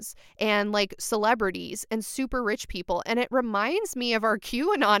politicians and like celebrities and super rich people. And it reminds me of our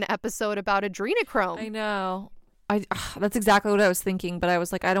QAnon episode about adrenochrome. I know. That's exactly what I was thinking, but I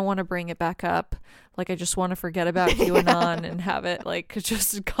was like, I don't want to bring it back up. Like, I just want to forget about QAnon and have it like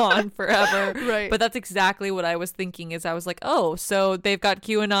just gone forever. Right. But that's exactly what I was thinking. Is I was like, oh, so they've got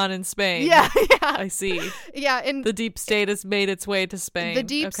QAnon in Spain. Yeah. I see. Yeah, and the deep state has made its way to Spain. The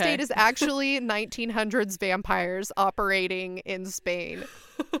deep state is actually 1900s vampires operating in Spain.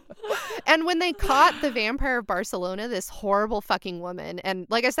 And when they caught the Vampire of Barcelona, this horrible fucking woman, and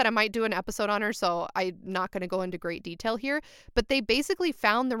like I said, I might do an episode on her, so I'm not going to go into great detail here, but they basically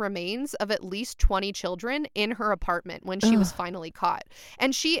found the remains of at least 20 children in her apartment when she was finally caught.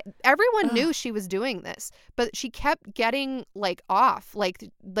 And everyone knew she was doing this, but she kept getting like off. Like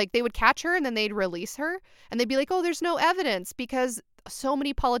they would catch her and then they'd release her and they'd be like, oh, there's no evidence, because so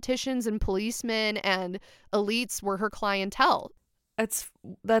many politicians and policemen and elites were her clientele.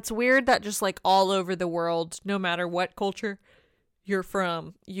 That's weird that just like all over the world, no matter what culture you're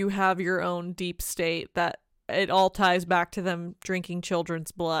from, you have your own deep state, that it all ties back to them drinking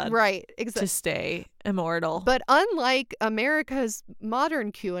children's blood. Right, exactly. To stay immortal. But unlike America's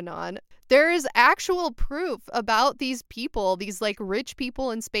modern QAnon, there is actual proof about these people, these like rich people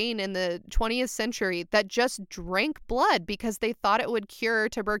in Spain in the 20th century that just drank blood because they thought it would cure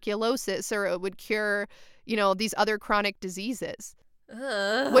tuberculosis or it would cure, these other chronic diseases.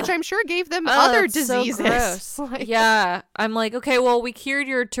 Which I'm sure gave them other diseases. So gross. Yeah. I'm like, okay, well, we cured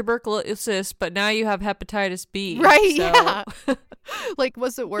your tuberculosis, but now you have hepatitis B. Right, so. Yeah. Like,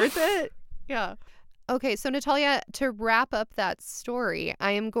 was it worth it? Yeah. Okay, so Natalia, to wrap up that story,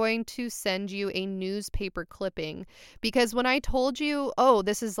 I am going to send you a newspaper clipping, because when I told you, oh,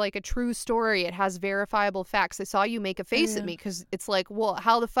 this is like a true story, it has verifiable facts, I saw you make a face at me because it's like, well,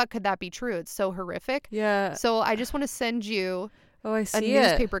 how the fuck could that be true? It's so horrific. Yeah. So I just want to send you I see a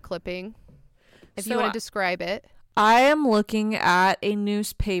newspaper clipping, if you want to describe it. I am looking at a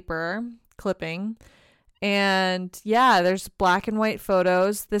newspaper clipping, and yeah, there's black and white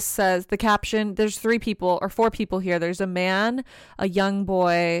photos. This says, the caption, there's 4 people here. There's a man, a young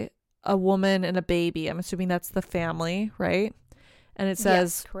boy, a woman, and a baby. I'm assuming that's the family, right? And it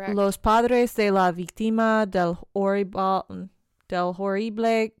says, yes, correct. Los padres de la víctima del horrible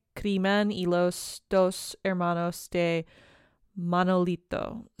crimen y los dos hermanos de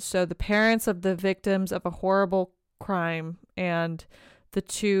Manolito. So the parents of the victims of a horrible crime and the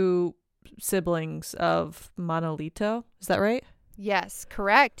 2 siblings of Manolito. Is that right? Yes,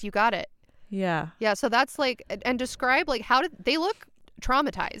 correct. You got it. Yeah. Yeah, so that's like, and describe like, how did they look?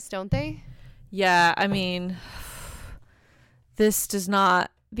 Traumatized, don't they? Yeah, I mean, these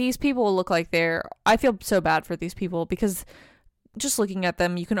people look like I feel so bad for these people, because just looking at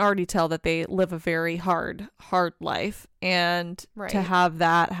them, you can already tell that they live a very hard life. And to have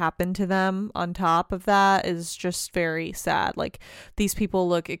that happen to them on top of that is just very sad. Like, these people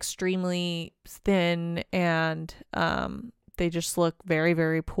look extremely thin and they just look very,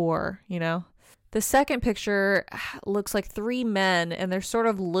 very poor, The second picture looks like 3 men, and they're sort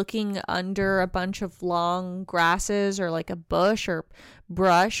of looking under a bunch of long grasses or like a bush or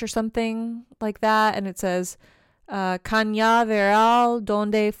brush or something like that. And it says, Cañaveral,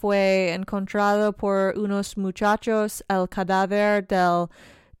 donde fue encontrado por unos muchachos el cadáver del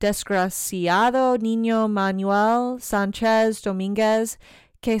desgraciado niño Manuel Sánchez Domínguez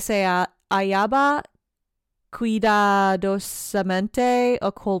que se hallaba cuidadosamente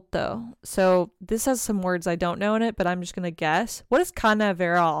oculto. So this has some words I don't know in it, but I'm just gonna guess. What is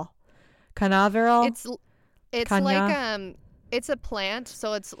canaveral? Canaveral? It's like it's a plant,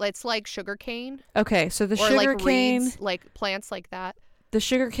 so it's like sugar cane. Okay, so the or sugar like cane, reeds, like plants like that. the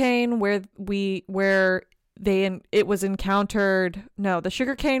sugar cane where it was encountered. No, the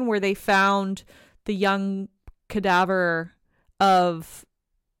sugar cane where they found the young cadaver of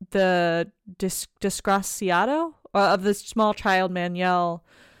the desgraciado, of the small child Manuel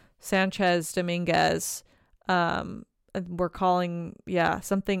Sanchez Dominguez. We're calling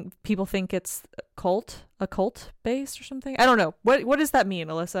something, people think it's occult based or something. I don't know. What does that mean,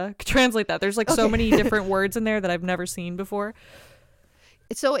 Alyssa? Translate that. There's so many different words in there that I've never seen before.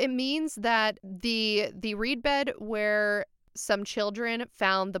 So it means that the reed bed where some children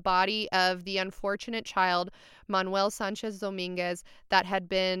found the body of the unfortunate child Manuel Sanchez Dominguez that had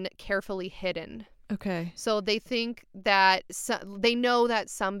been carefully hidden. Okay. So they think that they know that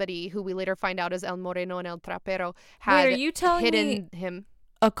somebody who we later find out as El Moreno and El Trapero had Wait, are you telling hidden me him.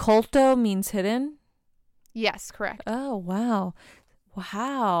 Occulto means hidden? Yes, correct. Oh, wow.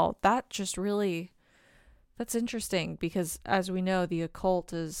 That's interesting, because as we know, the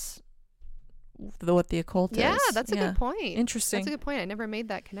occult is what the occult is. Yeah, that's a good point. Interesting. That's a good point. I never made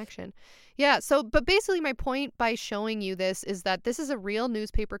that connection. Yeah, but basically my point by showing you this is that this is a real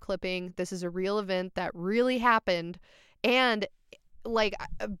newspaper clipping. This is a real event that really happened. And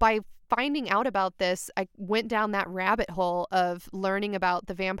by finding out about this, I went down that rabbit hole of learning about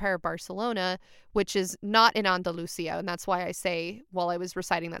the Vampire of Barcelona, which is not in Andalusia. And that's why I say, while I was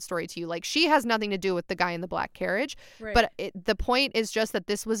reciting that story to you, she has nothing to do with the guy in the black carriage. Right. But the point is just that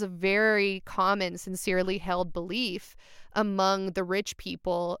this was a very common, sincerely held belief among the rich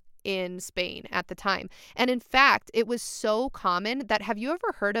people in Spain at the time. And in fact, it was so common that, have you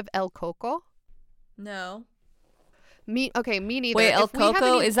ever heard of El Coco? No. Me neither. Wait, El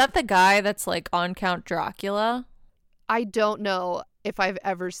Coco, is that the guy that's on Count Dracula? I don't know if I've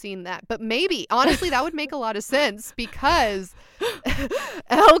ever seen that, but maybe. Honestly, that would make a lot of sense, because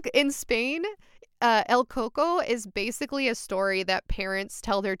in Spain, El Coco is basically a story that parents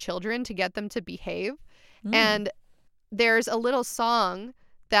tell their children to get them to behave. And there's a little song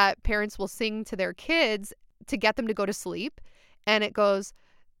that parents will sing to their kids to get them to go to sleep. And it goes,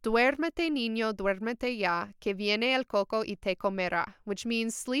 "Duérmete, niño, duérmete ya, que viene el coco y te comerá," which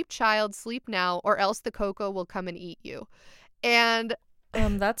means, "Sleep, child, sleep now, or else the coco will come and eat you." And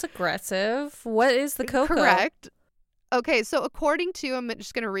that's aggressive. What is the coco? Correct. Okay, so according to, I'm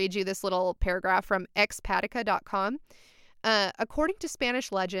just going to read you this little paragraph from expatica.com. According to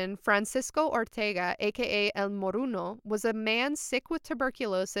Spanish legend, Francisco Ortega, aka El Moruno, was a man sick with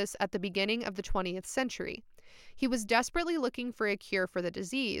tuberculosis at the beginning of the 20th century. He was desperately looking for a cure for the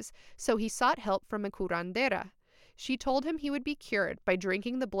disease, so he sought help from a curandera. She told him he would be cured by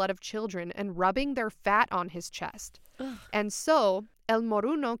drinking the blood of children and rubbing their fat on his chest. Ugh. And so, El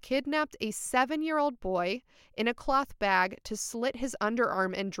Moruno kidnapped a 7-year-old boy in a cloth bag to slit his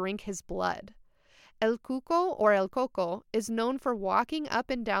underarm and drink his blood. El Cuco, or El Coco, is known for walking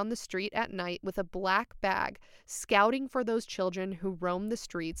up and down the street at night with a black bag, scouting for those children who roam the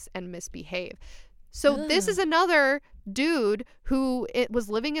streets and misbehave. So This is another dude who was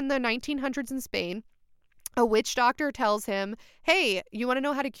living in the 1900s in Spain. A witch doctor tells him, "Hey, you want to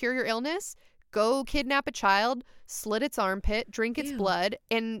know how to cure your illness? Go kidnap a child, slit its armpit, drink its blood,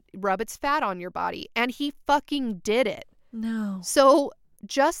 and rub its fat on your body." And he fucking did it. No. So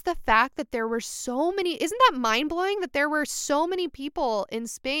just the fact that there were so many, isn't that mind-blowing that there were so many people in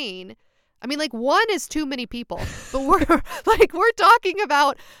Spain? I mean, one is too many people, but we're talking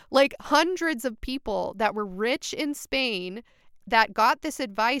about hundreds of people that were rich in Spain that got this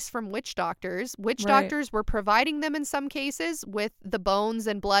advice from witch doctors. Witch doctors were providing them in some cases with the bones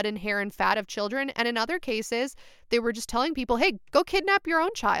and blood and hair and fat of children. And in other cases, they were just telling people, hey, go kidnap your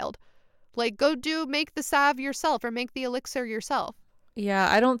own child. Make the salve yourself or make the elixir yourself. Yeah,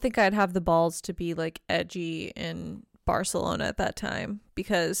 I don't think I'd have the balls to be edgy in Barcelona at that time,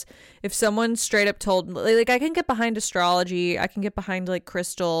 because if someone straight up told I can get behind astrology, I can get behind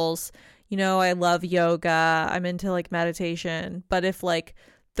crystals, I love yoga, I'm into meditation, but if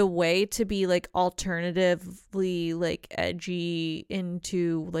the way to be alternatively edgy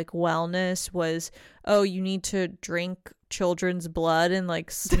into wellness was, oh, you need to drink children's blood and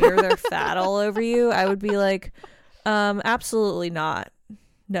smear their fat all over you, I would be absolutely not.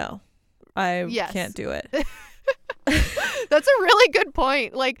 No, I can't do it. That's a really good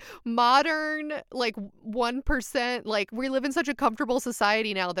point. Like modern, like 1%, like we live in such a comfortable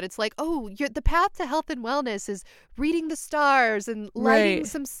society now that it's like, oh, the path to health and wellness is reading the stars and lighting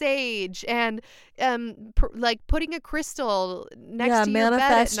some sage and like putting a crystal next to your bed at night.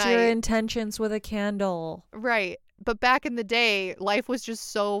 Manifest your intentions with a candle. Right. But back in the day, life was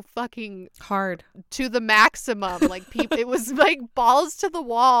just so fucking hard to the maximum. Like it was like balls to the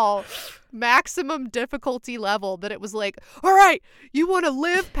wall, maximum difficulty level. That it was like, all right, you want to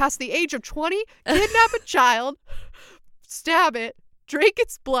live past the age of 20? Kidnap a child, stab it, drink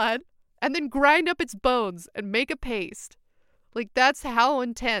its blood, and then grind up its bones and make a paste. Like that's how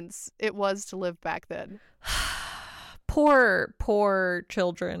intense it was to live back then. Poor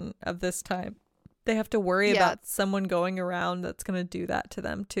children of this time. They have to worry about someone going around that's going to do that to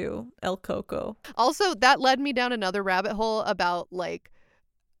them too. El Coco. Also, that led me down another rabbit hole about like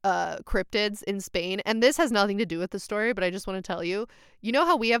cryptids in Spain. And this has nothing to do with the story, but I just want to tell you. You know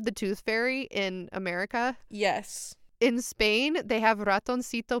how we have the tooth fairy in America? Yes. In Spain, they have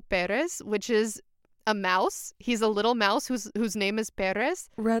Ratoncito Perez, which is a mouse. He's a little mouse whose name is Perez.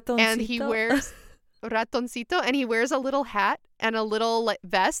 Ratoncito? And he wears... Ratoncito, and he wears a little hat and a little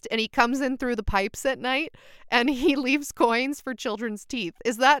vest, and he comes in through the pipes at night and he leaves coins for children's teeth.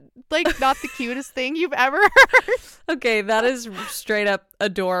 Is that like not the cutest thing you've ever heard? Okay, that is straight up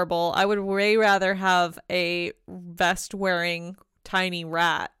adorable. I would way rather have a vest wearing tiny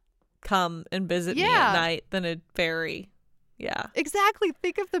rat come and visit me at night than a fairy. Yeah, exactly.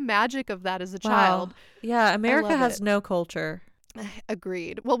 Think of the magic of that as a child. Yeah, America has no culture.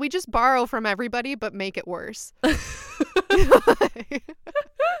 Agreed. Well, we just borrow from everybody, but make it worse.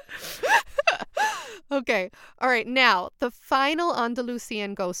 Okay. All right. Now, the final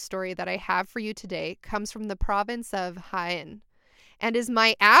Andalusian ghost story that I have for you today comes from the province of Jaén and is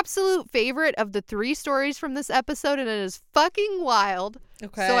my absolute favorite of the 3 stories from this episode, and it is fucking wild.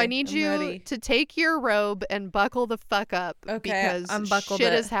 Okay. So I need you to take your robe and buckle the fuck up because I'm buckled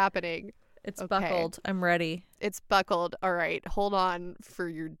shit is happening. It's buckled. I'm ready. It's buckled. All right. Hold on for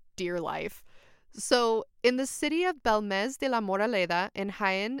your dear life. So, in the city of Bélmez de la Moraleda in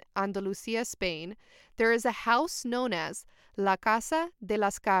Jaén, Andalusia, Spain, there is a house known as La Casa de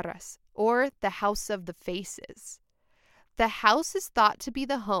las Caras, or the House of the Faces. The house is thought to be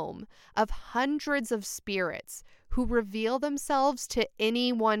the home of hundreds of spirits who reveal themselves to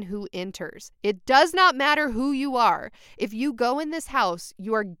anyone who enters. It does not matter who you are. If you go in this house,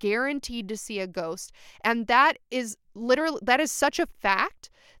 you are guaranteed to see a ghost. And that is such a fact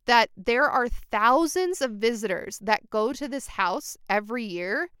that there are thousands of visitors that go to this house every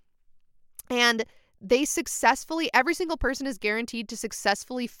year. And every single person is guaranteed to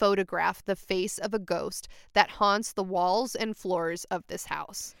successfully photograph the face of a ghost that haunts the walls and floors of this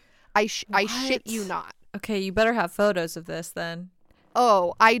house. I shit you not. Okay, you better have photos of this then.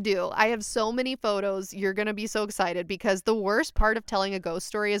 Oh, I do. I have so many photos. You're going to be so excited because the worst part of telling a ghost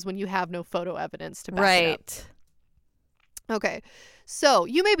story is when you have no photo evidence to back it up. Okay, so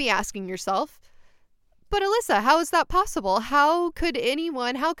you may be asking yourself, but Alyssa, how is that possible? How could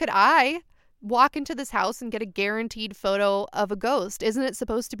I walk into this house and get a guaranteed photo of a ghost? Isn't it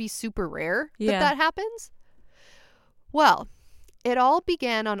supposed to be super rare that happens? Well, it all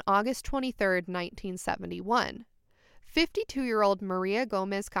began on August 23rd, 1971. 52-year-old Maria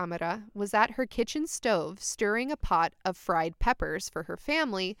Gomez Camara was at her kitchen stove stirring a pot of fried peppers for her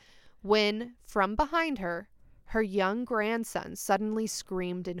family when, from behind her young grandson suddenly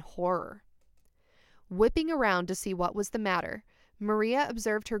screamed in horror. Whipping around to see what was the matter, Maria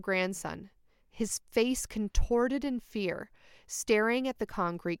observed her grandson, his face contorted in fear, staring at the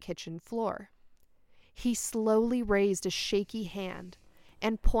concrete kitchen floor. He slowly raised a shaky hand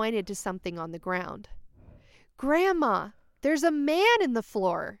and pointed to something on the ground. "Grandma, there's a man in the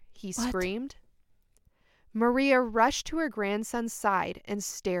floor," he screamed. Maria rushed to her grandson's side and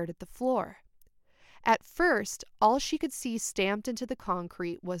stared at the floor. At first, all she could see stamped into the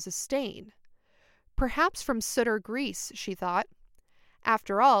concrete was a stain. Perhaps from soot or grease, she thought.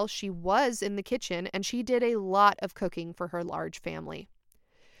 After all, she was in the kitchen and she did a lot of cooking for her large family.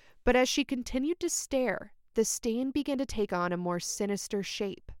 But as she continued to stare, the stain began to take on a more sinister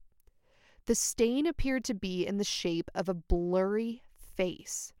shape. The stain appeared to be in the shape of a blurry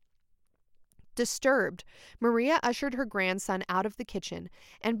face. Disturbed, Maria ushered her grandson out of the kitchen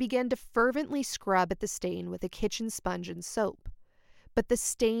and began to fervently scrub at the stain with a kitchen sponge and soap. But the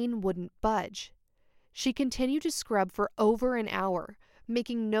stain wouldn't budge. She continued to scrub for over an hour,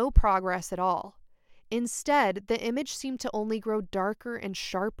 making no progress at all. Instead, the image seemed to only grow darker and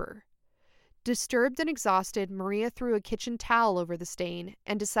sharper. Disturbed and exhausted, Maria threw a kitchen towel over the stain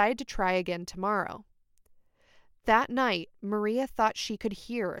and decided to try again tomorrow. That night, Maria thought she could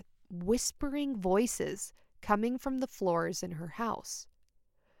hear whispering voices coming from the floors in her house.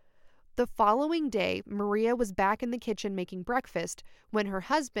 The following day, Maria was back in the kitchen making breakfast when her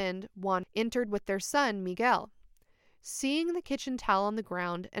husband, Juan, entered with their son, Miguel. Seeing the kitchen towel on the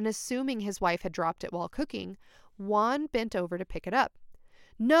ground and assuming his wife had dropped it while cooking, Juan bent over to pick it up.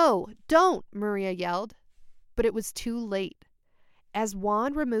 "No, don't!" Maria yelled. But it was too late. As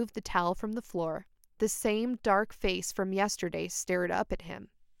Juan removed the towel from the floor, the same dark face from yesterday stared up at him.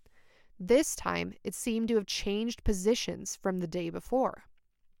 This time, it seemed to have changed positions from the day before.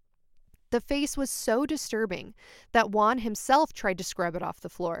 The face was so disturbing that Juan himself tried to scrub it off the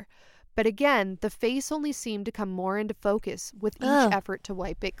floor, but again, the face only seemed to come more into focus with each effort to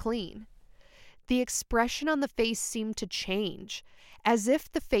wipe it clean. The expression on the face seemed to change, as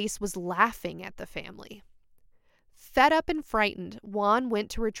if the face was laughing at the family. Fed up and frightened, Juan went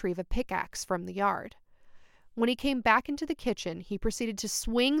to retrieve a pickaxe from the yard. When he came back into the kitchen, he proceeded to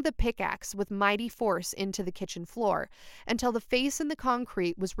swing the pickaxe with mighty force into the kitchen floor until the face in the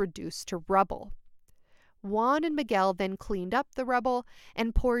concrete was reduced to rubble. Juan and Miguel then cleaned up the rubble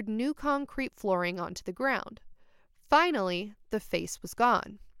and poured new concrete flooring onto the ground. Finally, the face was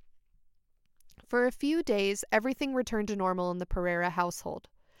gone. For a few days, everything returned to normal in the Pereira household.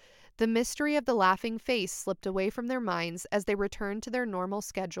 The mystery of the laughing face slipped away from their minds as they returned to their normal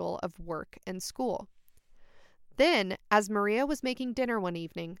schedule of work and school. Then, as Maria was making dinner one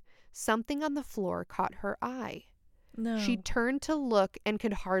evening, something on the floor caught her eye. No. She turned to look and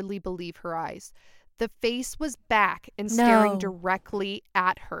could hardly believe her eyes. The face was back and staring directly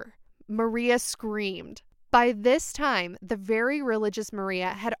at her. Maria screamed. By this time, the very religious Maria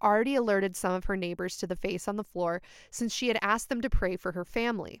had already alerted some of her neighbors to the face on the floor since she had asked them to pray for her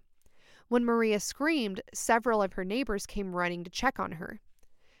family. When Maria screamed, several of her neighbors came running to check on her.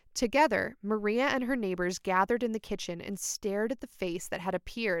 Together, Maria and her neighbors gathered in the kitchen and stared at the face that had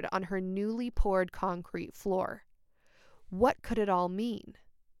appeared on her newly poured concrete floor. What could it all mean?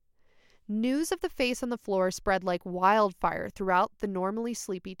 News of the face on the floor spread like wildfire throughout the normally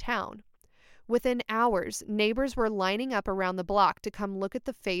sleepy town. Within hours, neighbors were lining up around the block to come look at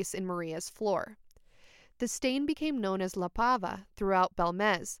the face in Maria's floor. The stain became known as La Pava throughout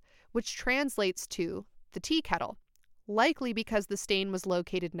Bélmez, which translates to the tea kettle, likely because the stain was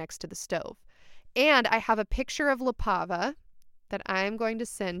located next to the stove. And I have a picture of La Pava that I'm going to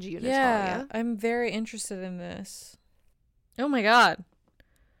send you, Natalia. Yeah, I'm very interested in this. Oh my god.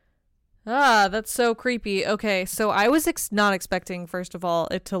 That's so creepy. Okay, so I was not expecting, first of all,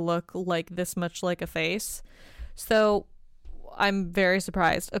 it to look like this much like a face. So I'm very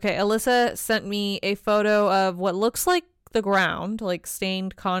surprised. Okay, Alyssa sent me a photo of what looks like the ground, like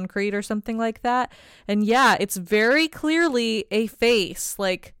stained concrete or something like that. And yeah, it's very clearly a face,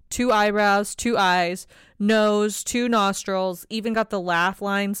 like 2 eyebrows, 2 eyes, nose, 2 nostrils, even got the laugh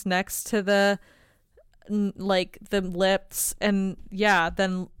lines next to the lips, and yeah,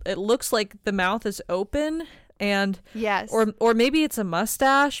 then it looks like the mouth is open, and yes, or maybe it's a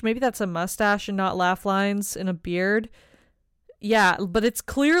mustache. Maybe that's a mustache and not laugh lines in a beard. Yeah, but it's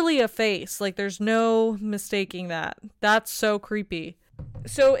clearly a face. Like, there's no mistaking that. That's so creepy.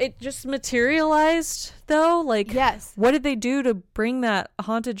 So it just materialized, though? Like, yes. What did they do to bring that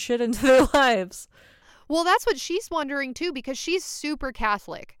haunted shit into their lives? Well, that's what she's wondering, too, because she's super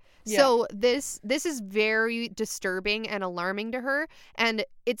Catholic. Yeah. So this is very disturbing and alarming to her. And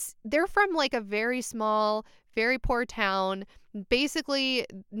they're from, like, a very small, very poor town. Basically,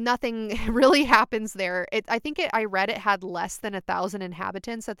 nothing really happens there. I read it had less than 1,000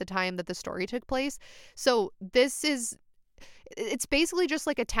 inhabitants at the time that the story took place. So it's basically just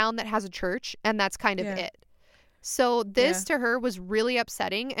like a town that has a church, and that's kind of it. So this to her was really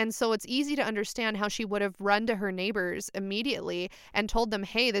upsetting, and so it's easy to understand how she would have run to her neighbors immediately and told them,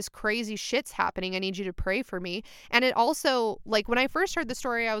 hey, this crazy shit's happening. I need you to pray for me. And it also, like, when I first heard the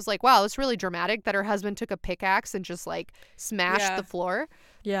story, I was like, wow, it's really dramatic that her husband took a pickaxe and just, like, smashed the floor.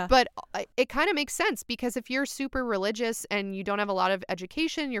 Yeah. But it kind of makes sense, because if you're super religious and you don't have a lot of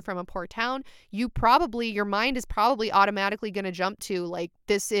education, you're from a poor town, your mind is probably automatically going to jump to, like,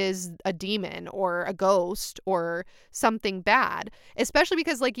 this is a demon or a ghost or something bad. Especially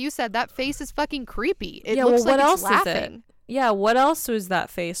because, like you said, that face is fucking creepy. It looks like it's laughing. Yeah, what else was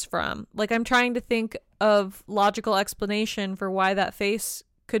that face from? Like, I'm trying to think of logical explanation for why that face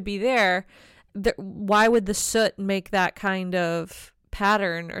could be there. Why would the soot make that kind of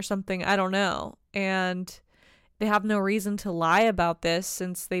pattern or something? I don't know. And they have no reason to lie about this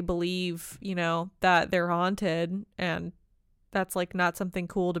since they believe, that they're haunted, and that's, like, not something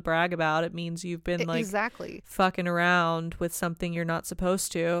cool to brag about. It means you've been, like, exactly fucking around with something you're not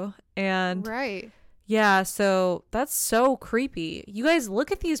supposed to. And right. Yeah, so that's so creepy. You guys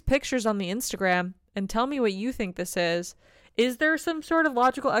look at these pictures on the Instagram and tell me what you think this is. Is there some sort of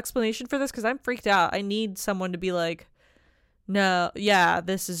logical explanation for this? Because I'm freaked out. I need someone to be like, no, yeah,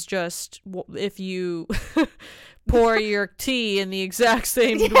 this is just if you pour your tea in the exact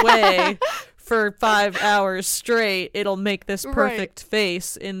same way for 5 hours straight, it'll make this perfect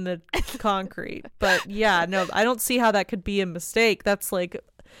face in the concrete. But yeah, no, I don't see how that could be a mistake. That's like,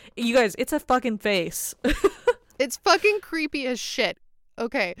 you guys, it's a fucking face. It's fucking creepy as shit.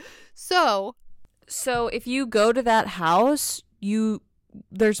 Okay, so if you go to that house,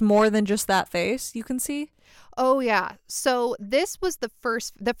 there's more than just that face you can see? Oh yeah. So this was the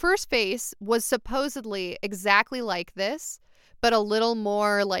first face was supposedly exactly like this, but a little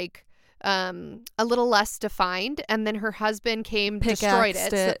more like a little less defined, and then her husband came, destroyed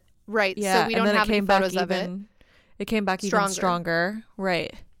it. So, right. Yeah, so we don't have any photos of it. It came back even stronger.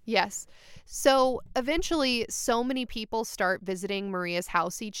 Right. Yes. So eventually, so many people start visiting Maria's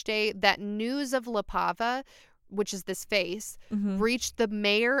house each day that news of La Pava, which is this face, reached the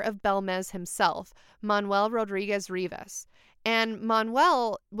mayor of Bélmez himself, Manuel Rodriguez Rivas. And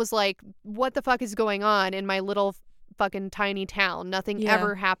Manuel was like, what the fuck is going on in my little fucking tiny town? Nothing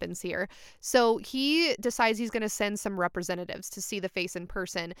ever happens here. So he decides he's going to send some representatives to see the face in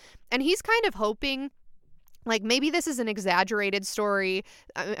person. And he's kind of hoping, like, maybe this is an exaggerated story.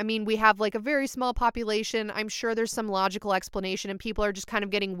 I mean, we have like a very small population. I'm sure there's some logical explanation and people are just kind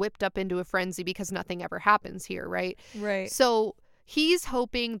of getting whipped up into a frenzy because nothing ever happens here, right? Right. So he's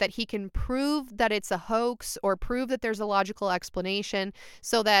hoping that he can prove that it's a hoax or prove that there's a logical explanation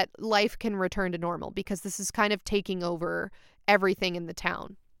so that life can return to normal, because this is kind of taking over everything in the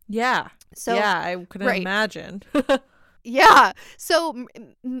town. Yeah. So yeah, I could imagine. Yeah. So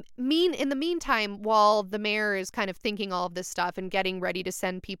in the meantime, while the mayor is kind of thinking all of this stuff and getting ready to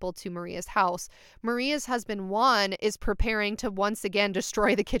send people to Maria's house, Maria's husband Juan is preparing to once again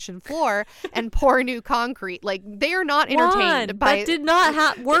destroy the kitchen floor and pour new concrete. Like, they are not entertained by... That did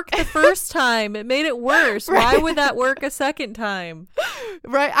not work the first time. It made it worse. Right. Why would that work a second time?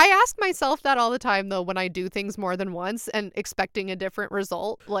 Right. I ask myself that all the time, though, when I do things more than once and expecting a different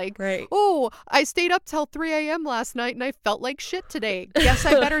result. Like, oh, I stayed up till 3 a.m. last night and I felt like shit today. Guess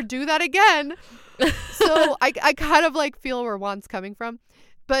I better do that again. So I kind of like feel where Juan's coming from.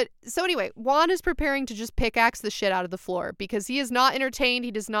 But so anyway, Juan is preparing to just pickaxe the shit out of the floor because he is not entertained.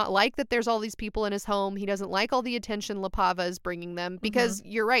 He does not like that there's all these people in his home. He doesn't like all the attention La Pava is bringing them, because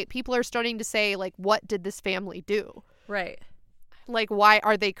you're right. People are starting to say, like, what did this family do? Right. Like, why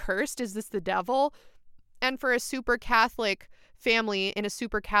are they cursed? Is this the devil? And for a super Catholic family in a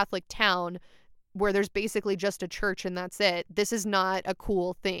super Catholic town where there's basically just a church and that's it, this is not a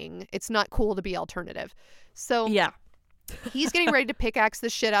cool thing. It's not cool to be alternative. So yeah. He's getting ready to pickaxe the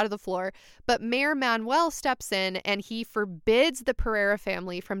shit out of the floor, but Mayor Manuel steps in and he forbids the Pereira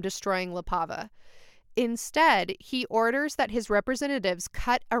family from destroying La Pava. Instead, he orders that his representatives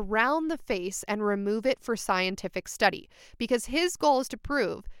cut around the face and remove it for scientific study, because his goal is to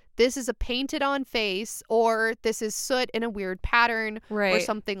prove this is a painted-on face or this is soot in a weird pattern or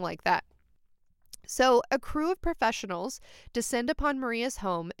something like that. So a crew of professionals descend upon Maria's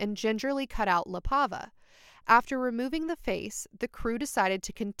home and gingerly cut out La Pava. After removing the face, the crew decided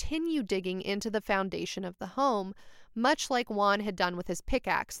to continue digging into the foundation of the home, much like Juan had done with his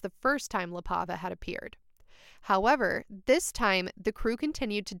pickaxe the first time La Pava had appeared. However, this time the crew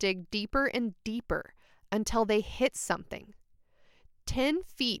continued to dig deeper and deeper until they hit something. 10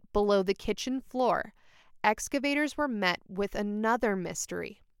 feet below the kitchen floor, excavators were met with another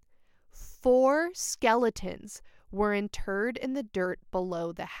mystery. 4 skeletons were interred in the dirt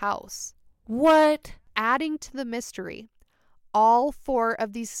below the house. What? Adding to the mystery, all 4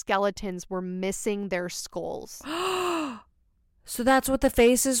 of these skeletons were missing their skulls. So that's what the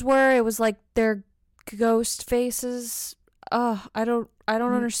faces were? It was like their ghost faces? Oh, I don't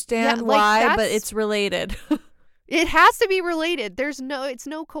understand why, but it's related. It has to be related. It's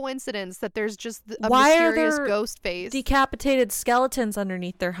no coincidence that there's just a mysterious ghost face. Decapitated skeletons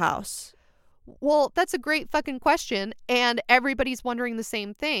underneath their house? Well, that's a great fucking question, and everybody's wondering the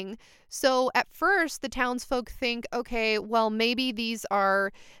same thing. So at first, the townsfolk think, okay, well, maybe these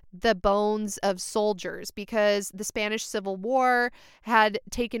are the bones of soldiers, because the Spanish Civil War had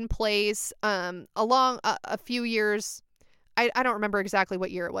taken place along a few years. I don't remember exactly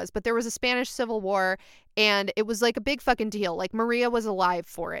what year it was, but there was a Spanish Civil War, and it was like a big fucking deal. Like, Maria was alive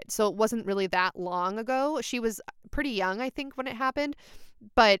for it, so it wasn't really that long ago. She was pretty young, I think, when it happened.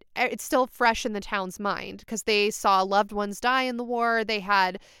 But it's still fresh in the town's mind because they saw loved ones die in the war. They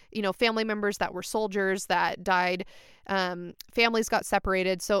had, family members that were soldiers that died. Families got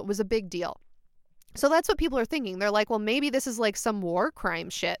separated. So it was a big deal. So that's what people are thinking. They're like, well, maybe this is like some war crime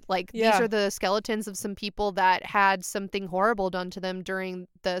shit. Like, these are the skeletons of some people that had something horrible done to them during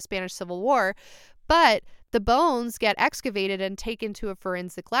the Spanish Civil War. But the bones get excavated and taken to a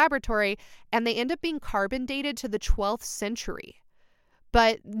forensic laboratory, and they end up being carbon dated to the 12th century.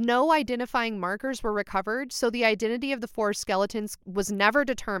 But no identifying markers were recovered, so the identity of the 4 skeletons was never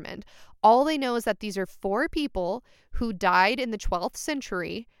determined. All they know is that these are 4 people who died in the 12th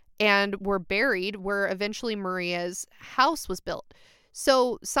century and were buried where eventually Maria's house was built.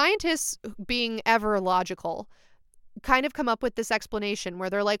 So scientists, being ever logical, kind of come up with this explanation where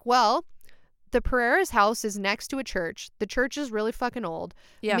they're like, well, the Pereira's house is next to a church. The church is really fucking old.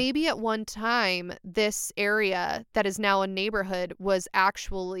 Yeah. Maybe at one time, this area that is now a neighborhood was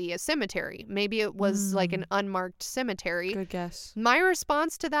actually a cemetery. Maybe it was like an unmarked cemetery. Good guess. My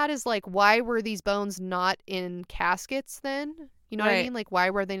response to that is like, why were these bones not in caskets then? You know what I mean? Like, why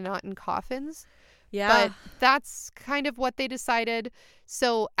were they not in coffins? Yeah. But that's kind of what they decided.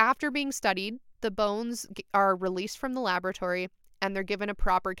 So after being studied, the bones are released from the laboratory and they're given a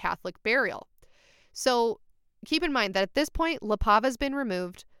proper Catholic burial. So keep in mind that at this point, La Pava's been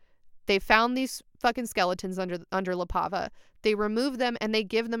removed. They found these fucking skeletons under La Pava. They remove them and they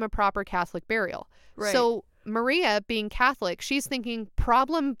give them a proper Catholic burial. Right. So Maria, being Catholic, she's thinking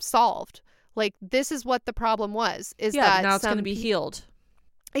problem solved. Like, this is what the problem was. Is that now it's going to be healed.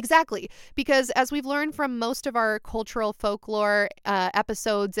 Exactly. Because as we've learned from most of our cultural folklore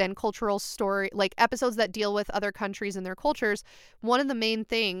episodes and cultural story, like episodes that deal with other countries and their cultures, one of the main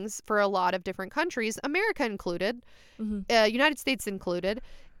things for a lot of different countries, America included, United States included,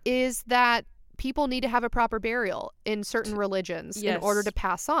 is that people need to have a proper burial in certain religions in order to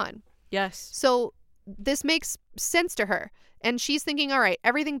pass on. Yes. So this makes sense to her. And she's thinking, all right,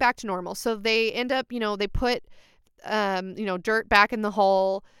 everything back to normal. So they end up, they put dirt back in the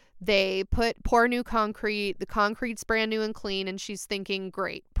hole. They pour new concrete. The concrete's brand new and clean. And she's thinking,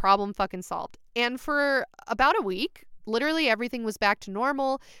 great, problem fucking solved. And for about a week, literally everything was back to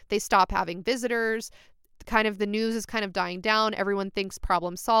normal. They stop having visitors. Kind of the news is kind of dying down. Everyone thinks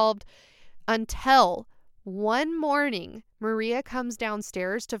problem solved. Until one morning, Maria comes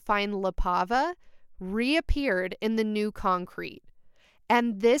downstairs to find La Pava reappeared in the new concrete.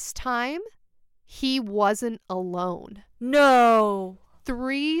 And this time, he wasn't alone. No.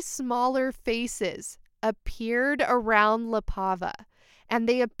 3 smaller faces appeared around La Pava, and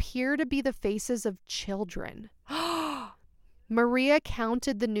they appear to be the faces of children. Maria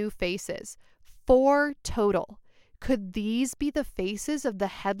counted the new faces. 4 total. Could these be the faces of the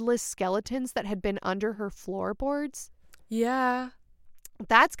headless skeletons that had been under her floorboards? Yeah.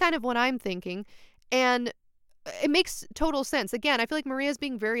 That's kind of what I'm thinking. And it makes total sense. Again, I feel like Maria's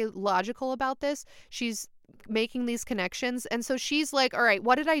being very logical about this. She's making these connections. And so she's like, all right,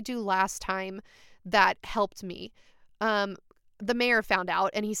 what did I do last time that helped me? The mayor found out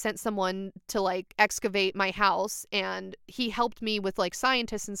and he sent someone to like excavate my house and he helped me with like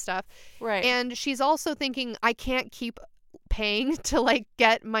scientists and stuff. Right. And she's also thinking, I can't keep paying to like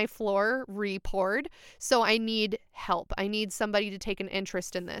get my floor re-poured, so I need help. I need somebody to take an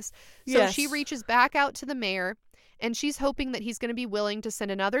interest in this. So she reaches back out to the mayor and she's hoping that he's going to be willing to send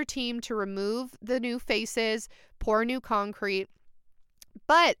another team to remove the new faces, pour new concrete.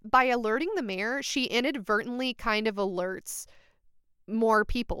 But by alerting the mayor, she inadvertently kind of alerts more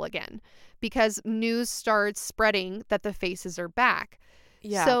people again because news starts spreading that the faces are back.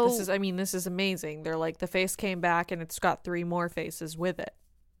 Yeah, so, this is amazing. They're like, the face came back and it's got 3 more faces with it.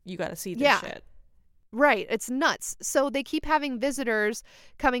 You got to see this shit. Right. It's nuts. So they keep having visitors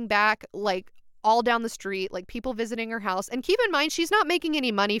coming back like all down the street, like people visiting her house. And keep in mind, she's not making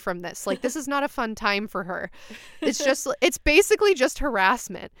any money from this. Like, this is not a fun time for her. It's basically just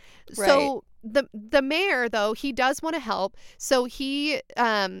harassment. Right. So the mayor, though, he does want to help. So he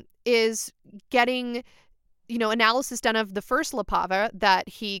is getting analysis done of the first La Pava that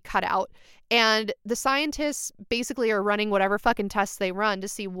he cut out. And the scientists basically are running whatever fucking tests they run to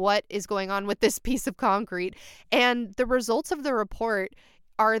see what is going on with this piece of concrete. And the results of the report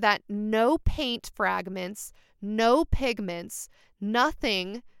are that no paint fragments, no pigments,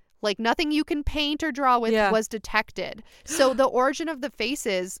 nothing you can paint or draw with was detected. So the origin of the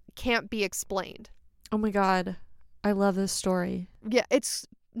faces can't be explained. Oh my God. I love this story. Yeah, it's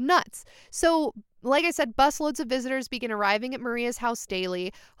nuts. So like I said, busloads of visitors begin arriving at Maria's house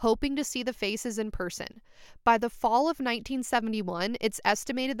daily, hoping to see the faces in person. By the fall of 1971, it's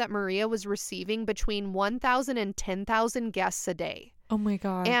estimated that Maria was receiving between 1,000 and 10,000 guests a day. Oh my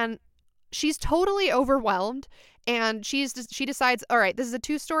God. And she's totally overwhelmed. And she decides, all right, this is a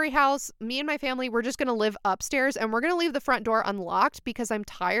 2-story house. Me and my family, we're just going to live upstairs, and we're going to leave the front door unlocked because I'm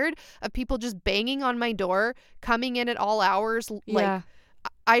tired of people just banging on my door, coming in at all hours. Yeah. Like,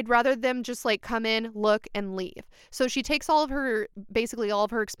 I'd rather them just like come in, look, and leave. So she takes basically all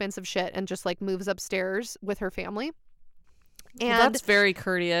of her expensive shit and just like moves upstairs with her family. And well, that's very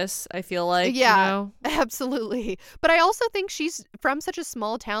courteous, I feel like. Yeah, you know? Absolutely. But I also think she's from such a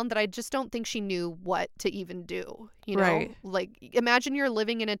small town that I just don't think she knew what to even do. You know, right. Like, imagine you're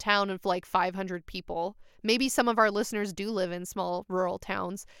living in a town of like 500 people. Maybe some of our listeners do live in small rural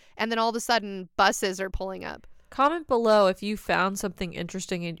towns. And then all of a sudden, buses are pulling up. Comment below if you found something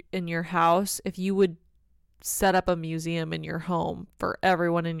interesting in your house, if you would set up a museum in your home for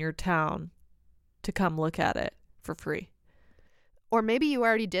everyone in your town to come look at it for free. Or maybe you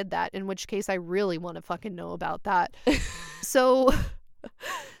already did that, in which case I really want to fucking know about that. So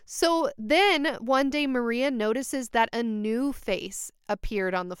then one day Maria notices that a new face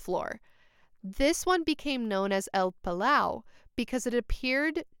appeared on the floor. This one became known as El Palau because it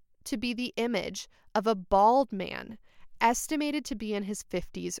appeared to be the image of a bald man, estimated to be in his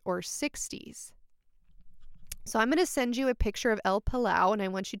 50s or 60s. So I'm going to send you a picture of El Palau, and I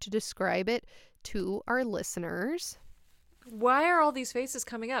want you to describe it to our listeners. Why are all these faces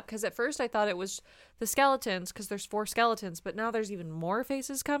coming up? Because at first I thought it was the skeletons, because there's 4 skeletons, but now there's even more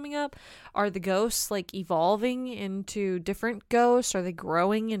faces coming up. Are the ghosts like evolving into different ghosts? Are they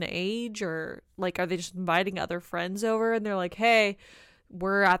growing in age? Or like, are they just inviting other friends over and they're like, hey,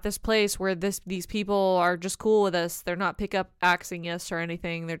 we're at this place where these people are just cool with us. They're not axing us or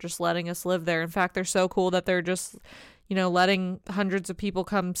anything. They're just letting us live there. In fact, they're so cool that they're just, you know, letting hundreds of people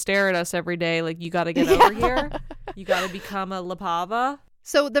come stare at us every day. Like, you got to get over here. You got to become a La Pava.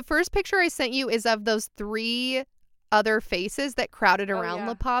 So the first picture I sent you is of those 3 other faces that crowded around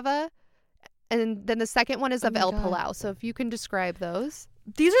La Pava. And then the second one is of El Palau. So if you can describe those.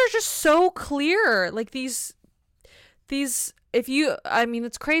 These are just so clear. Like these,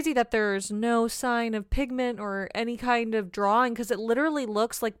 it's crazy that there's no sign of pigment or any kind of drawing, because it literally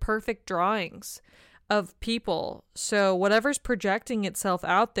looks like perfect drawings of people. So whatever's projecting itself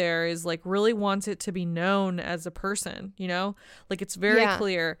out there is like really wants it to be known as a person, you know, like it's very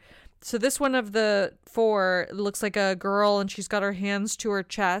clear. So this one of the 4 looks like a girl, and she's got her hands to her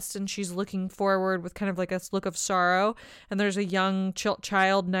chest and she's looking forward with kind of like a look of sorrow. And there's a young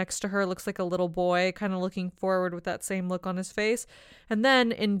child next to her, looks like a little boy, kind of looking forward with that same look on his face. And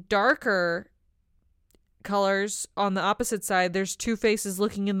then in darker colors on the opposite side, there's 2 faces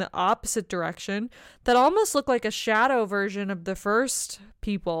looking in the opposite direction that almost look like a shadow version of the first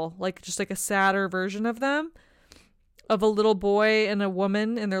people, like just like a sadder version of them, of a little boy and a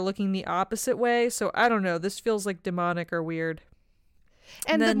woman, and they're looking the opposite way. So I don't know, this feels like demonic or weird.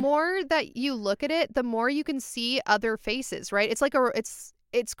 And then, the more that you look at it, the more you can see other faces, right? It's like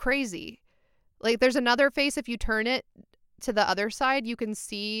it's crazy. Like, there's another face, if you turn it to the other side, you can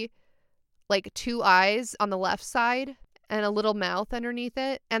see like 2 eyes on the left side and a little mouth underneath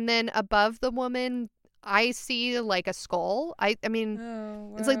it. And then above the woman, I see like a skull. I mean,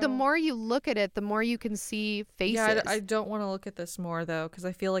 It's like the more you look at it, the more you can see faces. Yeah, I don't want to look at this more though, because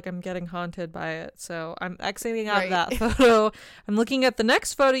I feel like I'm getting haunted by it. So I'm exiting out of that photo. I'm looking at the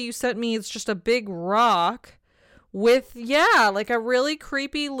next photo you sent me. It's just a big rock with, like a really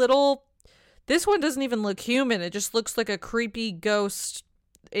creepy little, this one doesn't even look human. It just looks like a creepy ghost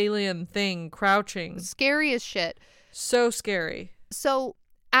alien thing crouching. Scary as shit. So scary. So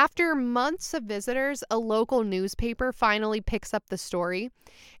after months of visitors, a local newspaper finally picks up the story.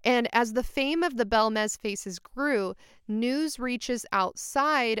 And as the fame of the Bélmez faces grew, news reaches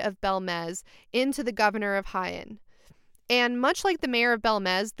outside of Bélmez into the governor of Jaén. And much like the mayor of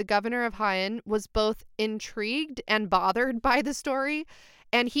Bélmez, the governor of Jaén was both intrigued and bothered by the story.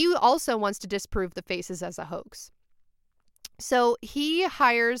 And he also wants to disprove the faces as a hoax. So he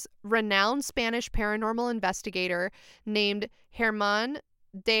hires renowned Spanish paranormal investigator named Germán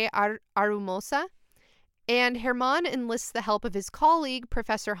de Arumosa, and Germán enlists the help of his colleague,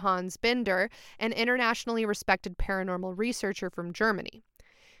 Professor Hans Binder, an internationally respected paranormal researcher from Germany.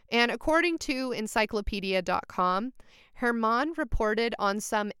 And according to encyclopedia.com, Germán reported on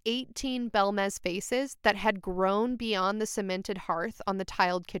some 18 Bélmez faces that had grown beyond the cemented hearth on the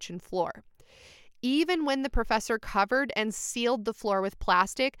tiled kitchen floor. Even when the professor covered and sealed the floor with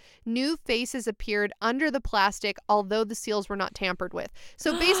plastic, new faces appeared under the plastic, although the seals were not tampered with.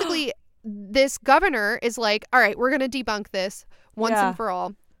 So basically, this governor is like, all right, we're going to debunk this once and for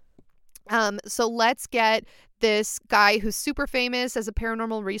all. So let's get this guy who's super famous as a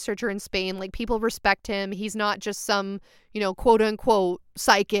paranormal researcher in Spain. Like, people respect him. He's not just some, quote unquote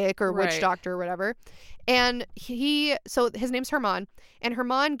psychic or witch doctor or whatever. And so his name's Herman, and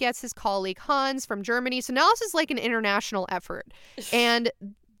Herman gets his colleague Hans from Germany. So now this is like an international effort. And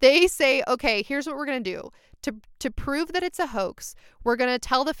they say, okay, here's what we're going to do. To prove that it's a hoax, we're going to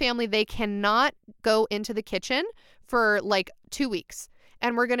tell the family they cannot go into the kitchen for like 2 weeks.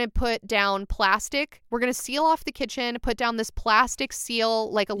 And we're going to put down plastic. We're going to seal off the kitchen, put down this plastic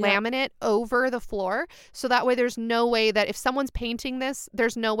seal, like a laminate over the floor. So that way there's no way that if someone's painting this,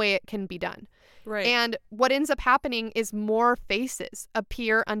 there's no way it can be done. Right. And what ends up happening is more faces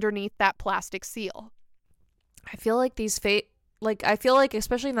appear underneath that plastic seal. I feel like I feel like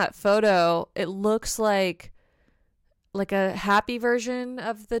especially in that photo, it looks like a happy version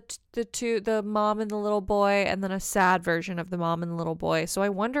of the mom and the little boy, and then a sad version of the mom and the little boy. So I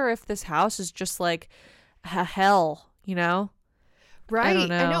wonder if this house is just like a hell, Right. I don't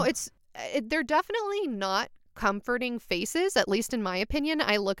know. I know they're definitely not comforting faces, at least in my opinion.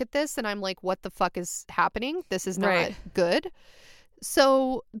 I look at this and I'm like, what the fuck is happening? This is not good.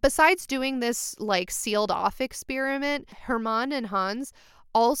 So besides doing this like sealed off experiment, Herman and Hans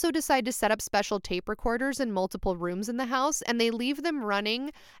also decide to set up special tape recorders in multiple rooms in the house, and they leave them running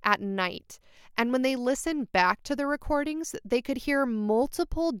at night. And when they listen back to the recordings, they could hear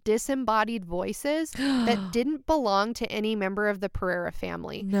multiple disembodied voices that didn't belong to any member of the Pereira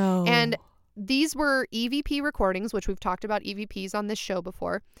family. No. And these were EVP recordings, which we've talked about EVPs on this show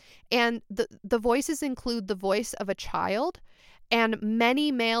before. And the voices include the voice of a child and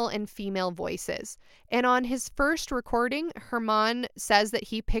many male and female voices. And on his first recording, Herman says that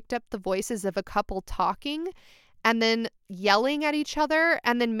he picked up the voices of a couple talking and then yelling at each other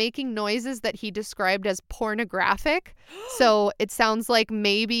and then making noises that he described as pornographic. So it sounds like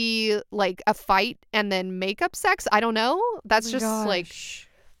maybe like a fight and then makeup sex. I don't know. That's just like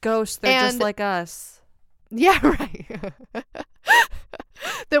ghosts. They're just like us. Yeah, right.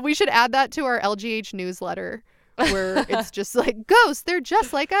 That we should add that to our LGH newsletter. Where it's just like, ghosts, they're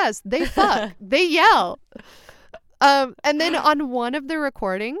just like us. They fuck. They yell. And then on one of the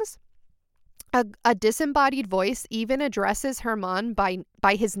recordings, a disembodied voice even addresses Herman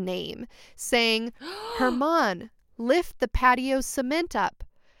by his name, saying, Herman, lift the patio cement up.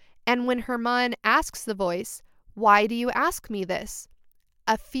 And when Herman asks the voice, why do you ask me this?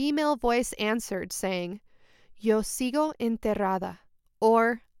 A female voice answered, saying, Yo sigo enterrada,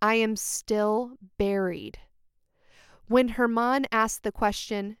 or I am still buried. When Herman asked the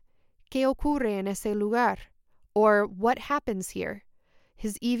question, ¿Qué ocurre en ese lugar? Or what happens here?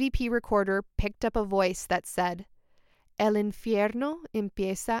 His EVP recorder picked up a voice that said, El infierno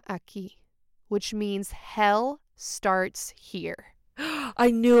empieza aquí, which means hell starts here.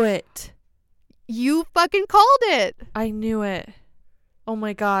 I knew it. You fucking called it. I knew it. Oh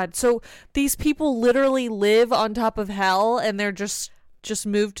my God. So these people literally live on top of hell and they're just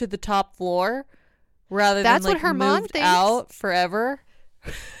moved to the top floor? Rather That's than what Herman moved thinks. Out forever.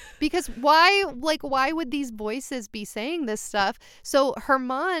 Because why would these voices be saying this stuff? So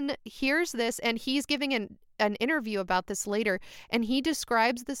Herman hears this and he's giving an interview about this later, and he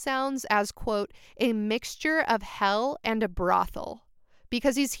describes the sounds as, quote, a mixture of hell and a brothel.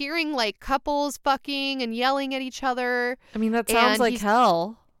 Because he's hearing like couples fucking and yelling at each other. I mean, that sounds like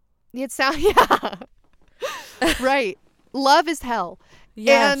hell. It sounds, yeah. Right. Love is hell.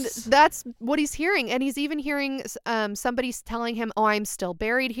 Yes. And that's what he's hearing. And he's even hearing somebody telling him, oh, I'm still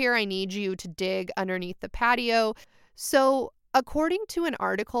buried here. I need you to dig underneath the patio. So according to an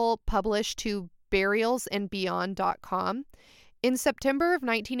article published to burialsandbeyond.com, in September of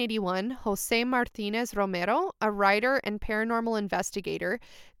 1981, Jose Martinez Romero, a writer and paranormal investigator,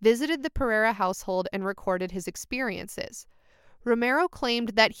 visited the Pereira household and recorded his experiences. Romero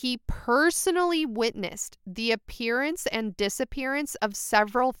claimed that he personally witnessed the appearance and disappearance of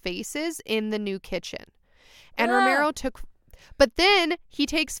several faces in the new kitchen. And but then he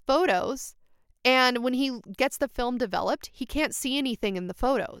takes photos, and when he gets the film developed, he can't see anything in the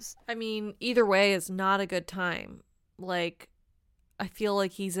photos. I mean, either way is not a good time. Like, I feel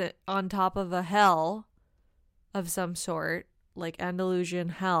like he's on top of a hell of some sort, like Andalusian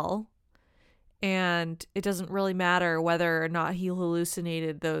hell. And it doesn't really matter whether or not he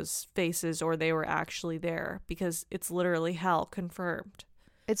hallucinated those faces or they were actually there, because it's literally hell, confirmed.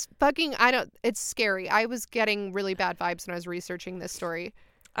 It's fucking, it's scary. I was getting really bad vibes when I was researching this story.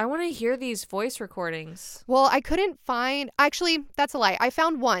 I want to hear these voice recordings. Well, I couldn't find, actually, that's a lie. I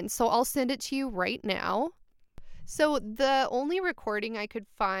found one, so I'll send it to you right now. So the only recording I could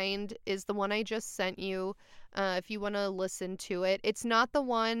find is the one I just sent you. If you want to listen to it, it's not the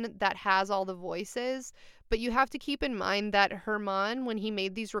one that has all the voices, but you have to keep in mind that Herman, when he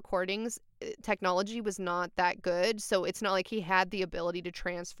made these recordings, technology was not that good. So it's not like he had the ability to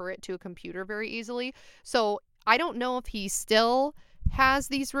transfer it to a computer very easily. So I don't know if he still has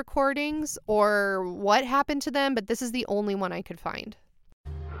these recordings or what happened to them, but this is the only one I could find.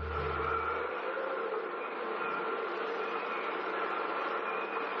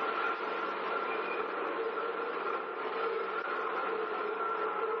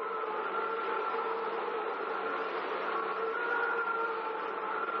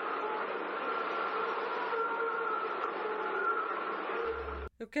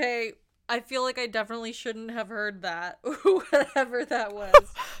 Okay, I feel like I definitely shouldn't have heard that. Whatever that was.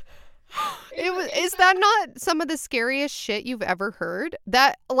 Is that not some of the scariest shit you've ever heard?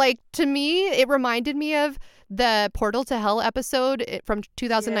 That, like, to me, it reminded me of the Portal to Hell episode from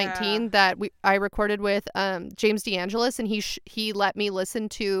 2019 that I recorded with James DeAngelis, and he let me listen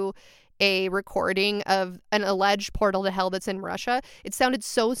to a recording of an alleged portal to hell that's in Russia. It sounded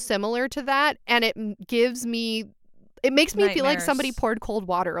so similar to that, and it makes me feel like somebody poured cold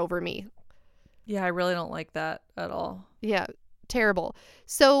water over me. Yeah, I really don't like that at all. Yeah, terrible.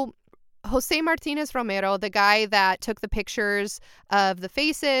 So Jose Martinez Romero, the guy that took the pictures of the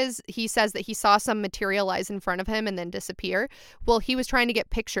faces, he says that he saw some materialize in front of him and then disappear. Well, he was trying to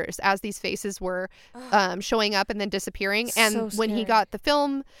get pictures as these faces were showing up and then disappearing. And when he got the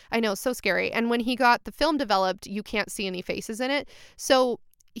film, I know, so scary. And when he got the film developed, you can't see any faces in it. So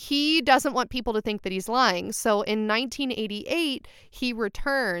he doesn't want people to think that he's lying. So in 1988, he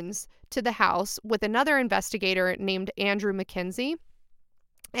returns to the house with another investigator named Andrew McKenzie.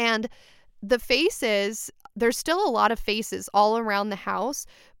 And the faces, there's still a lot of faces all around the house,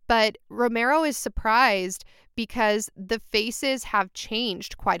 but Romero is surprised because the faces have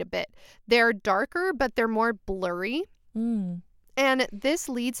changed quite a bit. They're darker, but they're more blurry. And this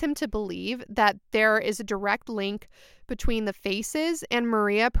leads him to believe that there is a direct link between the faces and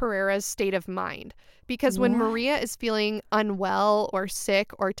Maria Pereira's state of mind. Because when Maria is feeling unwell or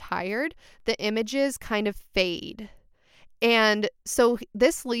sick or tired, the images kind of fade. And so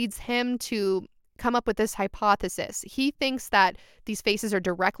this leads him to come up with this hypothesis. He thinks that these faces are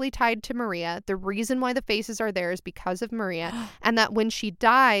directly tied to Maria. The reason why the faces are there is because of Maria. And that when she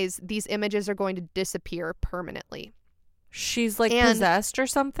dies, these images are going to disappear permanently. She's like possessed or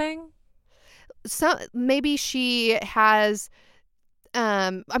something? So maybe she has... I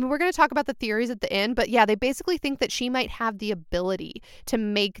mean, we're going to talk about the theories at the end, but yeah, they basically think that she might have the ability to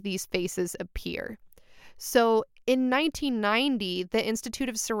make these faces appear. So in 1990, the Institute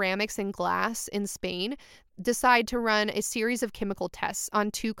of Ceramics and Glass in Spain decide to run a series of chemical tests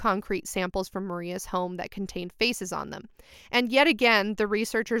on 2 concrete samples from Maria's home that contained faces on them. And yet again, the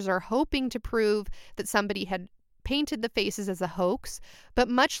researchers are hoping to prove that somebody had painted the faces as a hoax, but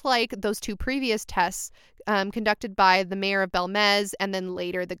much like those 2 previous tests conducted by the mayor of Bélmez and then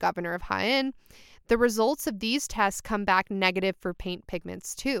later the governor of Jaén, the results of these tests come back negative for paint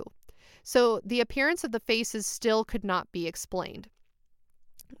pigments too. So the appearance of the faces still could not be explained.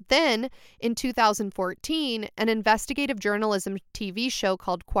 Then, in 2014, an investigative journalism TV show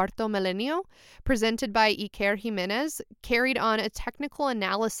called Cuarto Milenio, presented by Iker Jimenez, carried on a technical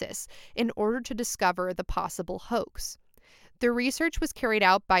analysis in order to discover the possible hoax. The research was carried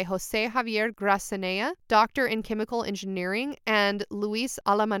out by Jose Javier Gracinea, doctor in chemical engineering, and Luis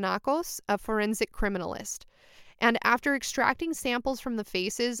Alamanacos, a forensic criminalist. And after extracting samples from the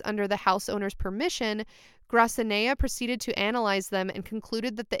faces under the house owner's permission, Gracinea proceeded to analyze them and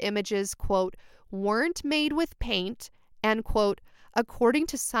concluded that the images, quote, weren't made with paint, and, quote, according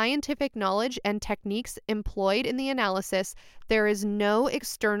to scientific knowledge and techniques employed in the analysis, there is no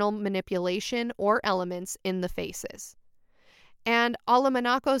external manipulation or elements in the faces. And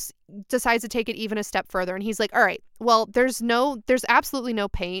Alamanacos decides to take it even a step further. And he's like, all right, well, there's absolutely no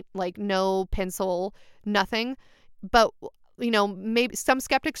paint, like no pencil, nothing. But, you know, maybe some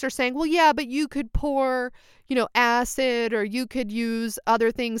skeptics are saying, well, yeah, but you could pour, you know, acid, or you could use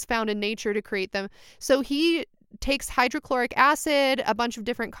other things found in nature to create them. So he takes hydrochloric acid, a bunch of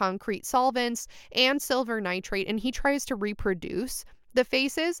different concrete solvents, and silver nitrate, and he tries to reproduce the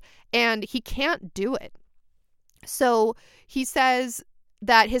faces, and he can't do it. So he says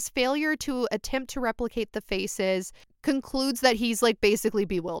that his failure to attempt to replicate the faces concludes that he's like basically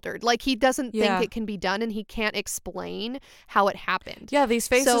bewildered. Like he doesn't think it can be done, and he can't explain how it happened. Yeah, these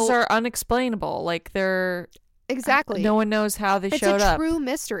faces are unexplainable. Like they're... Exactly. No one knows how they showed up. It's a true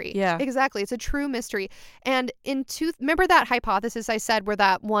mystery. Yeah. Exactly. It's a true mystery. And remember that hypothesis I said where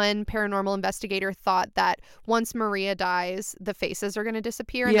that one paranormal investigator thought that once Maria dies, the faces are going to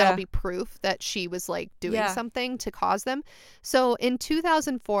disappear and that'll be proof that she was like doing something to cause them. So in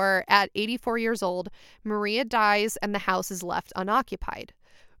 2004, at 84 years old, Maria dies and the house is left unoccupied.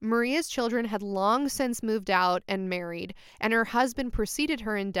 Maria's children had long since moved out and married, and her husband preceded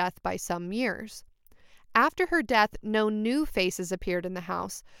her in death by some years. After her death, no new faces appeared in the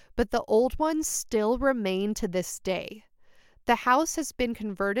house, but the old ones still remain to this day. The house has been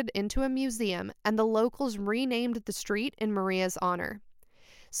converted into a museum, and the locals renamed the street in Maria's honor.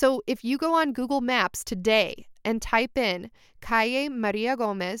 So if you go on Google Maps today and type in Calle Maria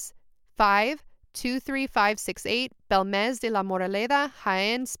Gomez 23568 Bélmez de la Moraleda,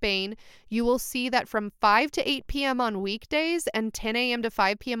 Jaén, Spain, you will see that from 5 to 8 p.m. on weekdays and 10 a.m. to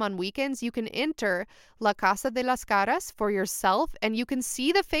 5 p.m. on weekends, you can enter La Casa de las Caras for yourself, and you can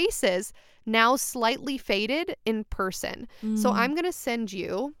see the faces now slightly faded in person. So I'm going to send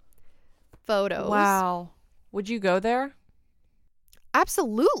you photos. Wow. Would you go there?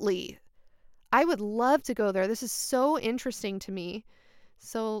 Absolutely. I would love to go there. This is so interesting to me.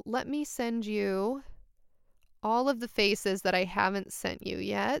 So let me send you all of the faces that I haven't sent you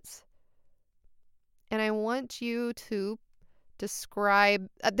yet. And I want you to describe,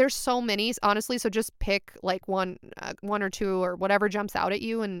 there's so many, honestly, so just pick like one or two or whatever jumps out at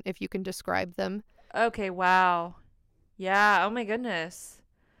you, and if you can describe them. Okay, wow. Yeah, oh my goodness.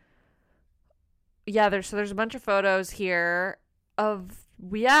 Yeah, there's a bunch of photos here of,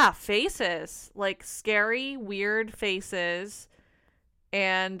 faces. Like scary, weird faces.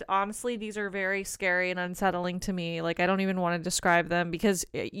 And honestly, these are very scary and unsettling to me. Like, I don't even want to describe them because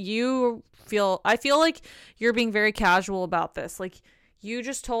I feel like you're being very casual about this. Like, you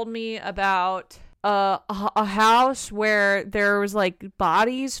just told me about a house where there was like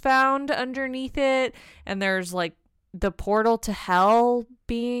bodies found underneath it, and there's like the portal to hell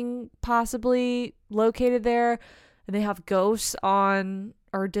being possibly located there, and they have ghosts on,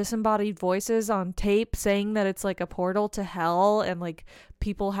 or disembodied voices on tape saying that it's like a portal to hell and like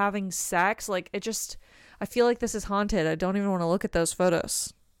people having sex. Like, I feel like this is haunted. I don't even want to look at those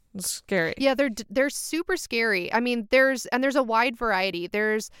photos. It's scary. Yeah, they're super scary. I mean, there's a wide variety.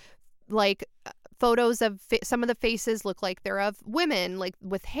 There's like photos of some of the faces look like they're of women, like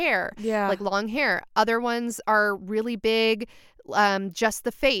with hair, like long hair. Other ones are really big, just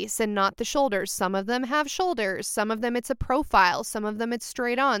the face and not the shoulders. Some of them have shoulders. Some of them it's a profile. Some of them it's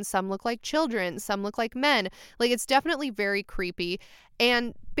straight on. Some look like children. Some look like men. Like, it's definitely very creepy.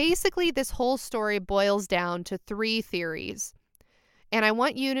 And basically this whole story boils down to 3 theories. And I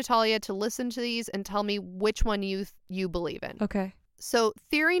want you, Natalia, to listen to these and tell me which one you believe in. Okay. So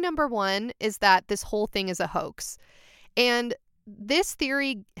theory number 1 is that this whole thing is a hoax. And this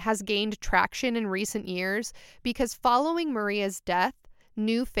theory has gained traction in recent years because following Maria's death,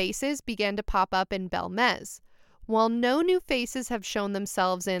 new faces began to pop up in Bélmez. While no new faces have shown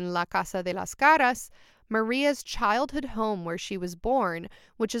themselves in La Casa de las Caras, Maria's childhood home where she was born,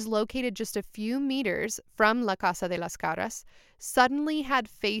 which is located just a few meters from La Casa de las Caras, suddenly had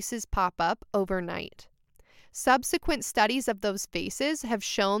faces pop up overnight. Subsequent studies of those faces have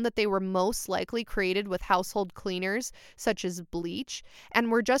shown that they were most likely created with household cleaners, such as bleach, and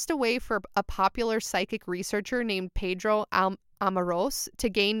were just a way for a popular psychic researcher named Pedro Amaros to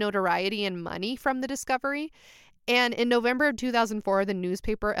gain notoriety and money from the discovery. And in November of 2004, the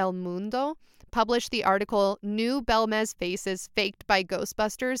newspaper El Mundo published the article New Bélmez Faces Faked by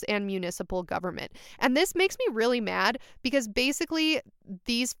Ghostbusters and Municipal Government. And this makes me really mad because basically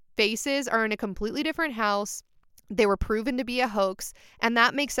these faces are in a completely different house. They were proven to be a hoax, and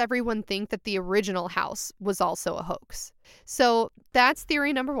that makes everyone think that the original house was also a hoax. So that's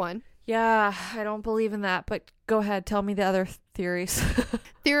theory number 1. Yeah, I don't believe in that, but go ahead, tell me the other theories.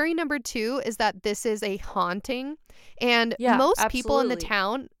 Theory number 2 is that this is a haunting, and people in the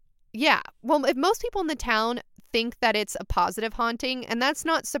town, if most people in the town think that it's a positive haunting, and that's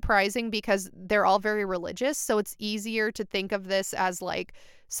not surprising because they're all very religious, so it's easier to think of this as like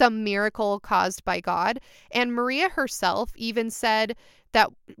some miracle caused by God. And Maria herself even said that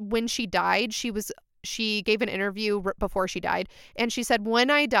when she died, she gave an interview before she died, and she said, "When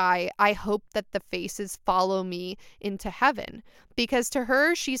I die, I hope that the faces follow me into heaven." Because to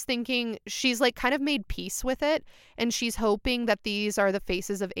her, she's thinking, she's like kind of made peace with it, and she's hoping that these are the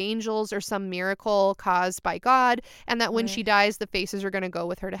faces of angels or some miracle caused by God, and that when she dies, the faces are going to go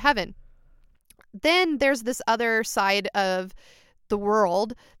with her to heaven. Then there's this other side of the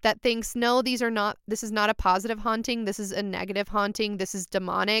world that thinks, no, this is not a positive haunting. This is a negative haunting. This is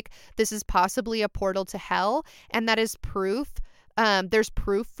demonic. This is possibly a portal to hell. And that is proof. There's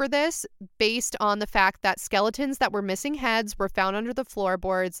proof for this based on the fact that skeletons that were missing heads were found under the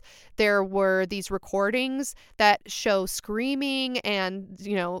floorboards. There were these recordings that show screaming and,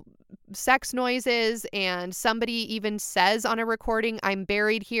 sex noises. And somebody even says on a recording, "I'm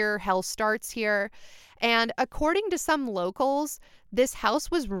buried here. Hell starts here." And according to some locals, this house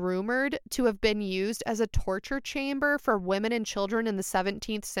was rumored to have been used as a torture chamber for women and children in the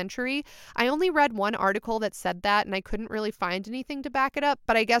 17th century. I only read one article that said that, and I couldn't really find anything to back it up,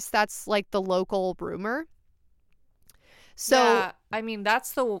 but I guess that's like the local rumor. So, yeah, I mean, that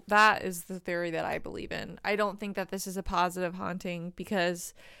is the theory that I believe in. I don't think that this is a positive haunting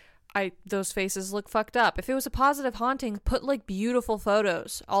because those faces look fucked up. If it was a positive haunting, put like beautiful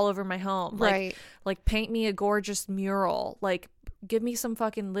photos all over my home. Right. Like paint me a gorgeous mural. Like give me some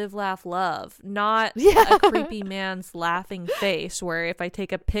fucking live, laugh, love. Not a creepy man's laughing face where if I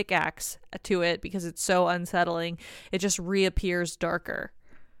take a pickaxe to it because it's so unsettling, it just reappears darker.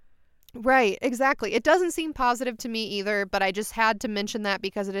 Right, exactly. It doesn't seem positive to me either, but I just had to mention that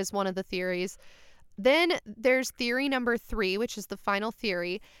because it is one of the theories. Then there's theory number 3, which is the final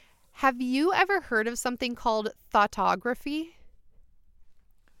theory. Have you ever heard of something called thoughtography?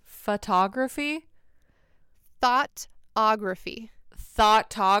 Photography? Thoughtography.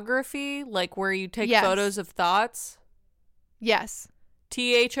 Thoughtography? Like where you take photos of thoughts? Yes.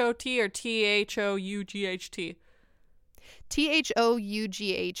 THOT or THOUGHT?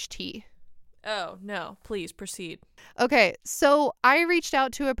 THOUGHT. Oh, no. Please proceed. Okay, so I reached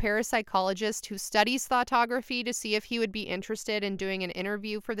out to a parapsychologist who studies thoughtography to see if he would be interested in doing an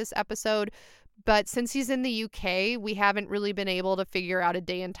interview for this episode. But since he's in the UK, we haven't really been able to figure out a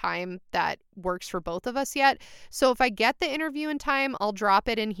day and time that works for both of us yet. So if I get the interview in time, I'll drop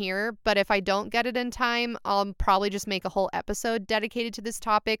it in here. But if I don't get it in time, I'll probably just make a whole episode dedicated to this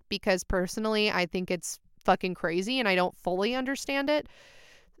topic because personally, I think it's fucking crazy and I don't fully understand it.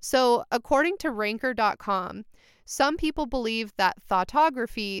 So according to Ranker.com, some people believe that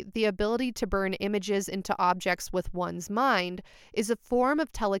thoughtography, the ability to burn images into objects with one's mind, is a form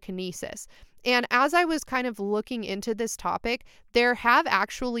of telekinesis. And as I was kind of looking into this topic, there have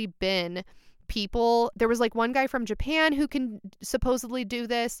actually been people, there was like one guy from Japan who can supposedly do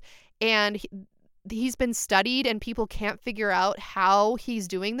this, and he's been studied and people can't figure out how he's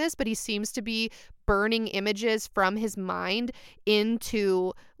doing this, but he seems to be burning images from his mind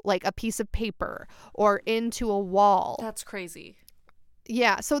into like a piece of paper or into a wall. That's crazy.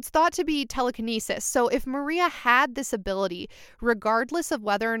 Yeah, so it's thought to be telekinesis. So if Maria had this ability, regardless of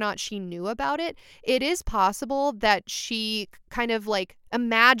whether or not she knew about it, it is possible that she kind of like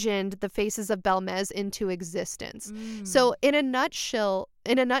imagined the faces of Bélmez into existence. So in a nutshell,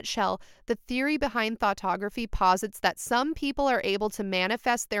 the theory behind thoughtography posits that some people are able to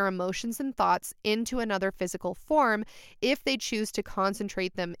manifest their emotions and thoughts into another physical form if they choose to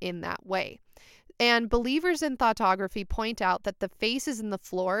concentrate them in that way. And believers in thoughtography point out that the faces in the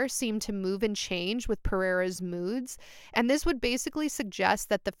floor seem to move and change with Pereira's moods. And this would basically suggest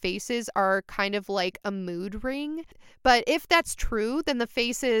that the faces are kind of like a mood ring. But if that's true, then the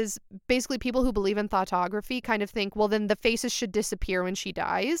faces, basically people who believe in thoughtography kind of think, well, then the faces should disappear when she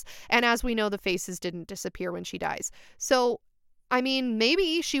dies. And as we know, the faces didn't disappear when she dies. So I mean,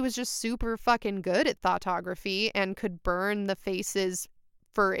 maybe she was just super fucking good at thoughtography and could burn the faces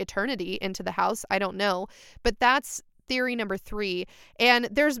for eternity into the house. I don't know. But that's theory number 3. And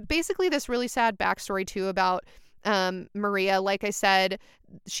there's basically this really sad backstory too about Maria. Like I said,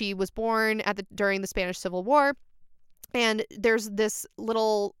 she was born during the Spanish Civil War. And there's this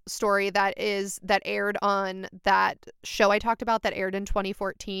little story that aired on that show I talked about that aired in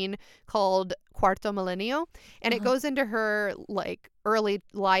 2014 called Cuarto Milenio. And it goes into her like early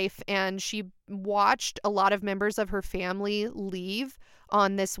life, and she watched a lot of members of her family leave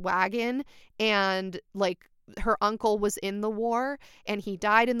on this wagon, and like her uncle was in the war and he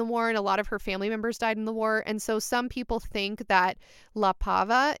died in the war, and a lot of her family members died in the war. And so some people think that La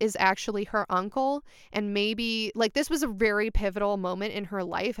Pava is actually her uncle, and maybe like this was a very pivotal moment in her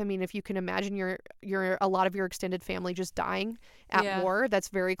life. I mean, if you can imagine you're a lot of your extended family just dying at war, that's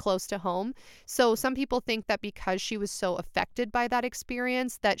very close to home. So some people think that because she was so affected by that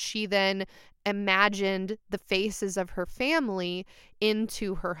experience, that she then imagined the faces of her family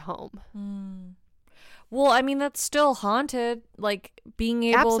into her home. Well, I mean, that's still haunted, like being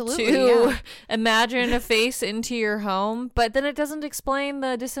able to imagine a face into your home, but then it doesn't explain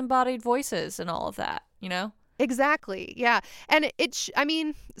the disembodied voices and all of that, you know? Exactly. Yeah. And I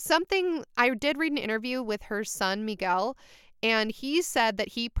mean, something, I did read an interview with her son, Miguel, And he said that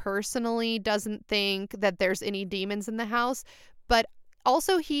he personally doesn't think that there's any demons in the house, but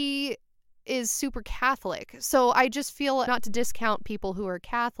also he is super Catholic. So I just feel, not to discount people who are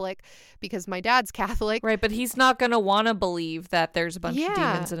Catholic, because my dad's Catholic. Right, but he's not going to want to believe that there's a bunch of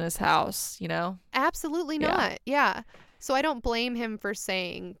demons in his house, you know? Absolutely not. Yeah. So I don't blame him for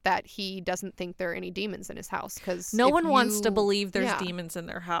saying that he doesn't think there are any demons in his house, because no one wants to believe there's demons in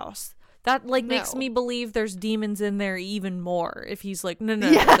their house. That makes me believe there's demons in there even more. If he's like, no,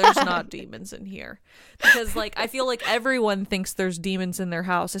 there's not demons in here. Because I feel like everyone thinks there's demons in their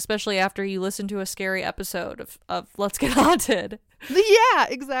house, especially after you listen to a scary episode of Let's Get Haunted. Yeah,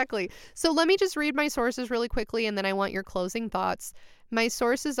 exactly. So let me just read my sources really quickly, and then I want your closing thoughts. My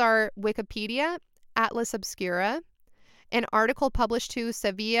sources are Wikipedia, Atlas Obscura, an article published to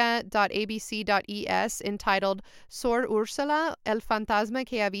sevilla.abc.es entitled Sor Úrsula, el fantasma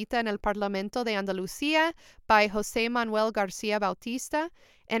que habita en el Parlamento de Andalucía by José Manuel García Bautista,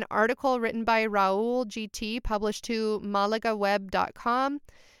 an article written by Raúl GT published to malagaweb.com,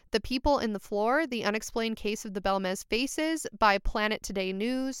 The People in the Floor, The Unexplained Case of the Bélmez Faces by Planet Today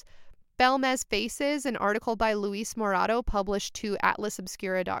News, Bélmez Faces, an article by Luis Morado published to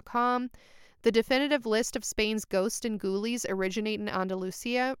atlasobscura.com, The Definitive List of Spain's Ghosts and Ghoulies Originate in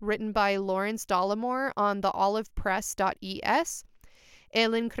Andalusia, written by Lawrence Dollimore on theolivepress.es.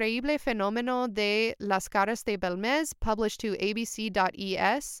 El Increíble Fenómeno de las Caras de Bélmez, published to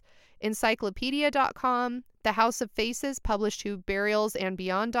abc.es. Encyclopedia.com. The House of Faces, published to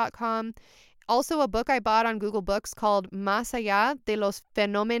burialsandbeyond.com. Also, a book I bought on Google Books called Más allá de los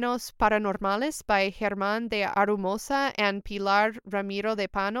fenómenos paranormales by Germán de Arumosa and Pilar Ramiro de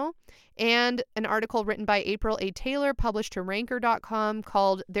Pano, and an article written by April A. Taylor published to Ranker.com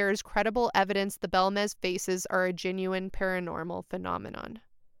called There is Credible Evidence the Bélmez Faces Are a Genuine Paranormal Phenomenon.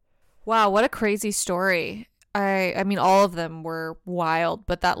 Wow, what a crazy story. I mean, all of them were wild,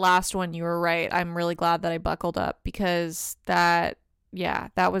 but that last one, you were right. I'm really glad that I buckled up, because that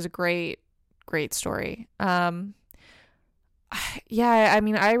was a great story. Yeah, I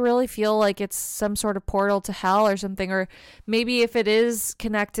mean, I really feel like it's some sort of portal to hell or something, or maybe if it is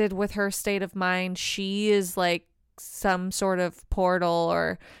connected with her state of mind, she is like some sort of portal,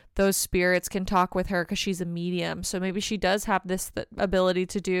 or those spirits can talk with her because she's a medium. So maybe she does have this ability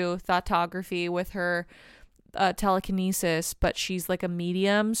to do thoughtography with her telekinesis, but she's like a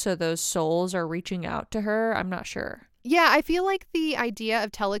medium, so those souls are reaching out to her. I'm not sure. Yeah, I feel like the idea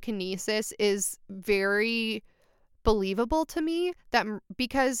of telekinesis is very believable to me, that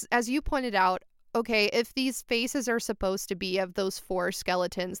because, as you pointed out, okay, if these faces are supposed to be of those 4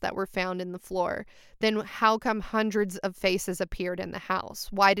 skeletons that were found in the floor, then how come hundreds of faces appeared in the house?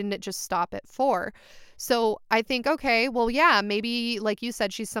 Why didn't it just stop at 4? So I think, okay, well, yeah, maybe, like you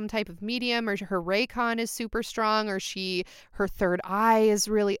said, she's some type of medium, or her Raycon is super strong, or her third eye is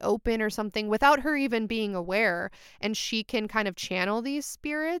really open or something without her even being aware, and she can kind of channel these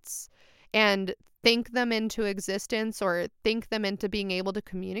spirits and think them into existence, or think them into being able to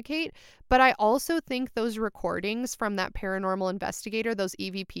communicate. But I also think those recordings from that paranormal investigator, those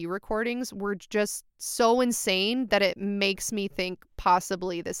EVP recordings, were just so insane that it makes me think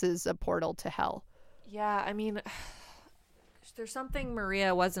possibly this is a portal to hell. Yeah, I mean, there's something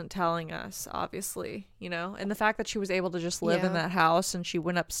Maria wasn't telling us, obviously, you know, and the fact that she was able to just live in that house, and she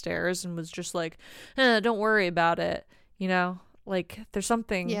went upstairs and was just like, don't worry about it, you know. Like, there's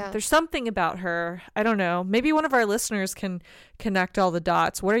something about her. I don't know. Maybe one of our listeners can connect all the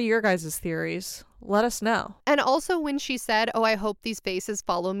dots. What are your guys' theories? Let us know. And also, when she said, oh, I hope these faces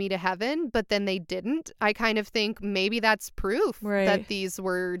follow me to heaven, but then they didn't, I kind of think maybe that's proof that these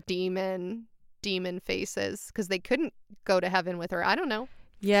were demon faces, because they couldn't go to heaven with her. I don't know.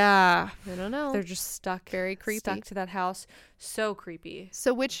 Yeah. I don't know. They're just stuck. Very creepy. Stuck to that house. So creepy.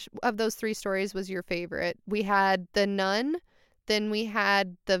 So which of those 3 stories was your favorite? We had the nun, then we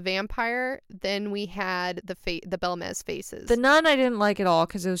had the vampire, then we had the Bélmez faces. The nun I didn't like at all,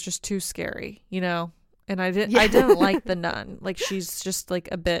 because it was just too scary, you know? And I didn't like the nun. Like, she's just like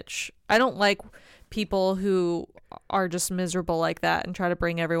a bitch. I don't like people who are just miserable like that and try to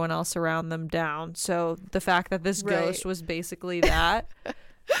bring everyone else around them down. So the fact that this ghost was basically that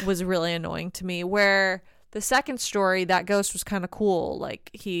was really annoying to me. Where the second story, that ghost was kind of cool. Like,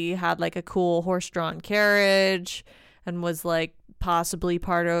 he had like a cool horse-drawn carriage and was like possibly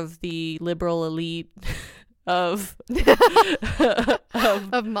part of the liberal elite of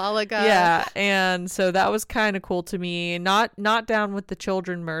Malaga. Yeah, and so that was kind of cool to me. Not down with the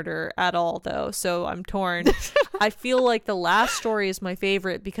children murder at all, though. So I'm torn. I feel like the last story is my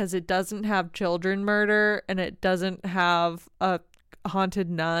favorite because it doesn't have children murder and it doesn't have a haunted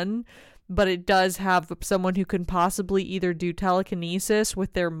nun, but it does have someone who can possibly either do telekinesis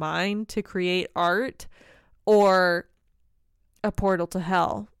with their mind to create art or a portal to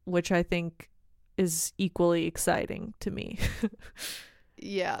hell, which I think is equally exciting to me.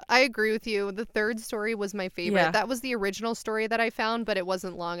 Yeah, I agree with you. The third story was my favorite. Yeah. That was the original story that I found, but it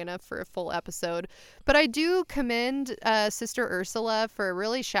wasn't long enough for a full episode. But I do commend Sister Ursula for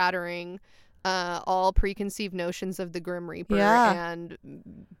really shattering all preconceived notions of the Grim Reaper and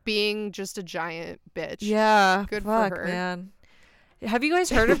being just a giant bitch. Yeah, good for her, man. Have you guys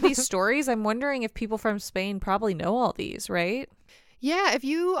heard of these stories? I'm wondering if people from Spain probably know all these, right? Yeah, if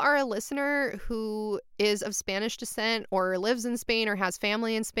you are a listener who is of Spanish descent or lives in Spain or has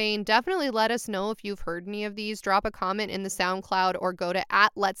family in Spain, definitely let us know if you've heard any of these. Drop a comment in the SoundCloud or go to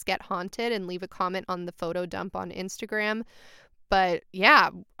 @Let'sGetHaunted and leave a comment on the photo dump on Instagram. But yeah,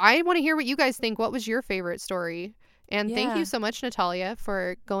 I want to hear what you guys think. What was your favorite story? And thank you so much, Natalia,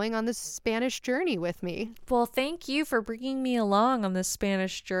 for going on this Spanish journey with me. Well, thank you for bringing me along on this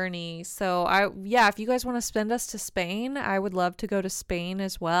Spanish journey. So, if you guys want to send us to Spain, I would love to go to Spain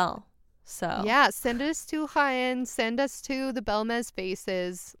as well. So yeah, send us to Jaén, send us to the Bélmez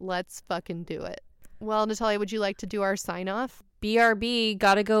Faces. Let's fucking do it. Well, Natalia, would you like to do our sign-off? BRB,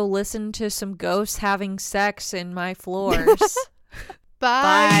 gotta go listen to some ghosts having sex in my floors.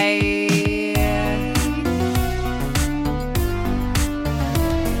 Bye. Bye.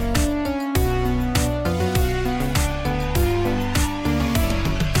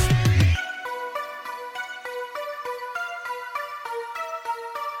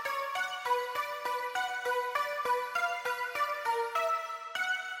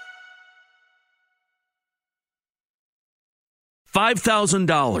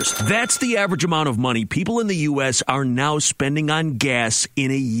 $5,000. That's the average amount of money people in the U.S. are now spending on gas in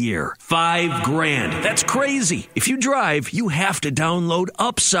a year. $5,000. That's crazy. If you drive, you have to download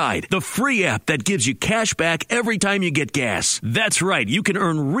Upside, the free app that gives you cash back every time you get gas. That's right. You can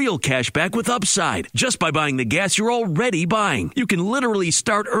earn real cash back with Upside just by buying the gas you're already buying. You can literally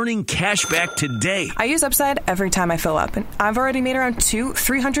start earning cash back today. I use Upside every time I fill up, and I've already made around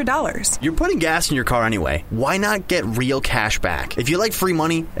 $300. You're putting gas in your car anyway. Why not get real cash back? If you like free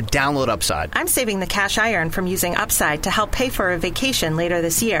money, download Upside. I'm saving the cash I earn from using Upside to help pay for a vacation later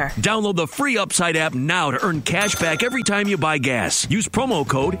this year. Download the free Upside app now to earn cash back every time you buy gas. Use promo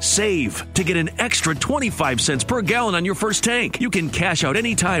code SAVE to get an extra 25 cents per gallon on your first tank. You can cash out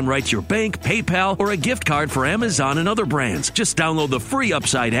anytime right to your bank, PayPal, or a gift card for Amazon and other brands. Just download the free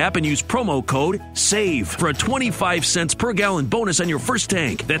Upside app and use promo code SAVE for a 25 cents per gallon bonus on your first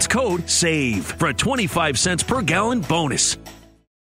tank. That's code SAVE for a 25 cents per gallon bonus.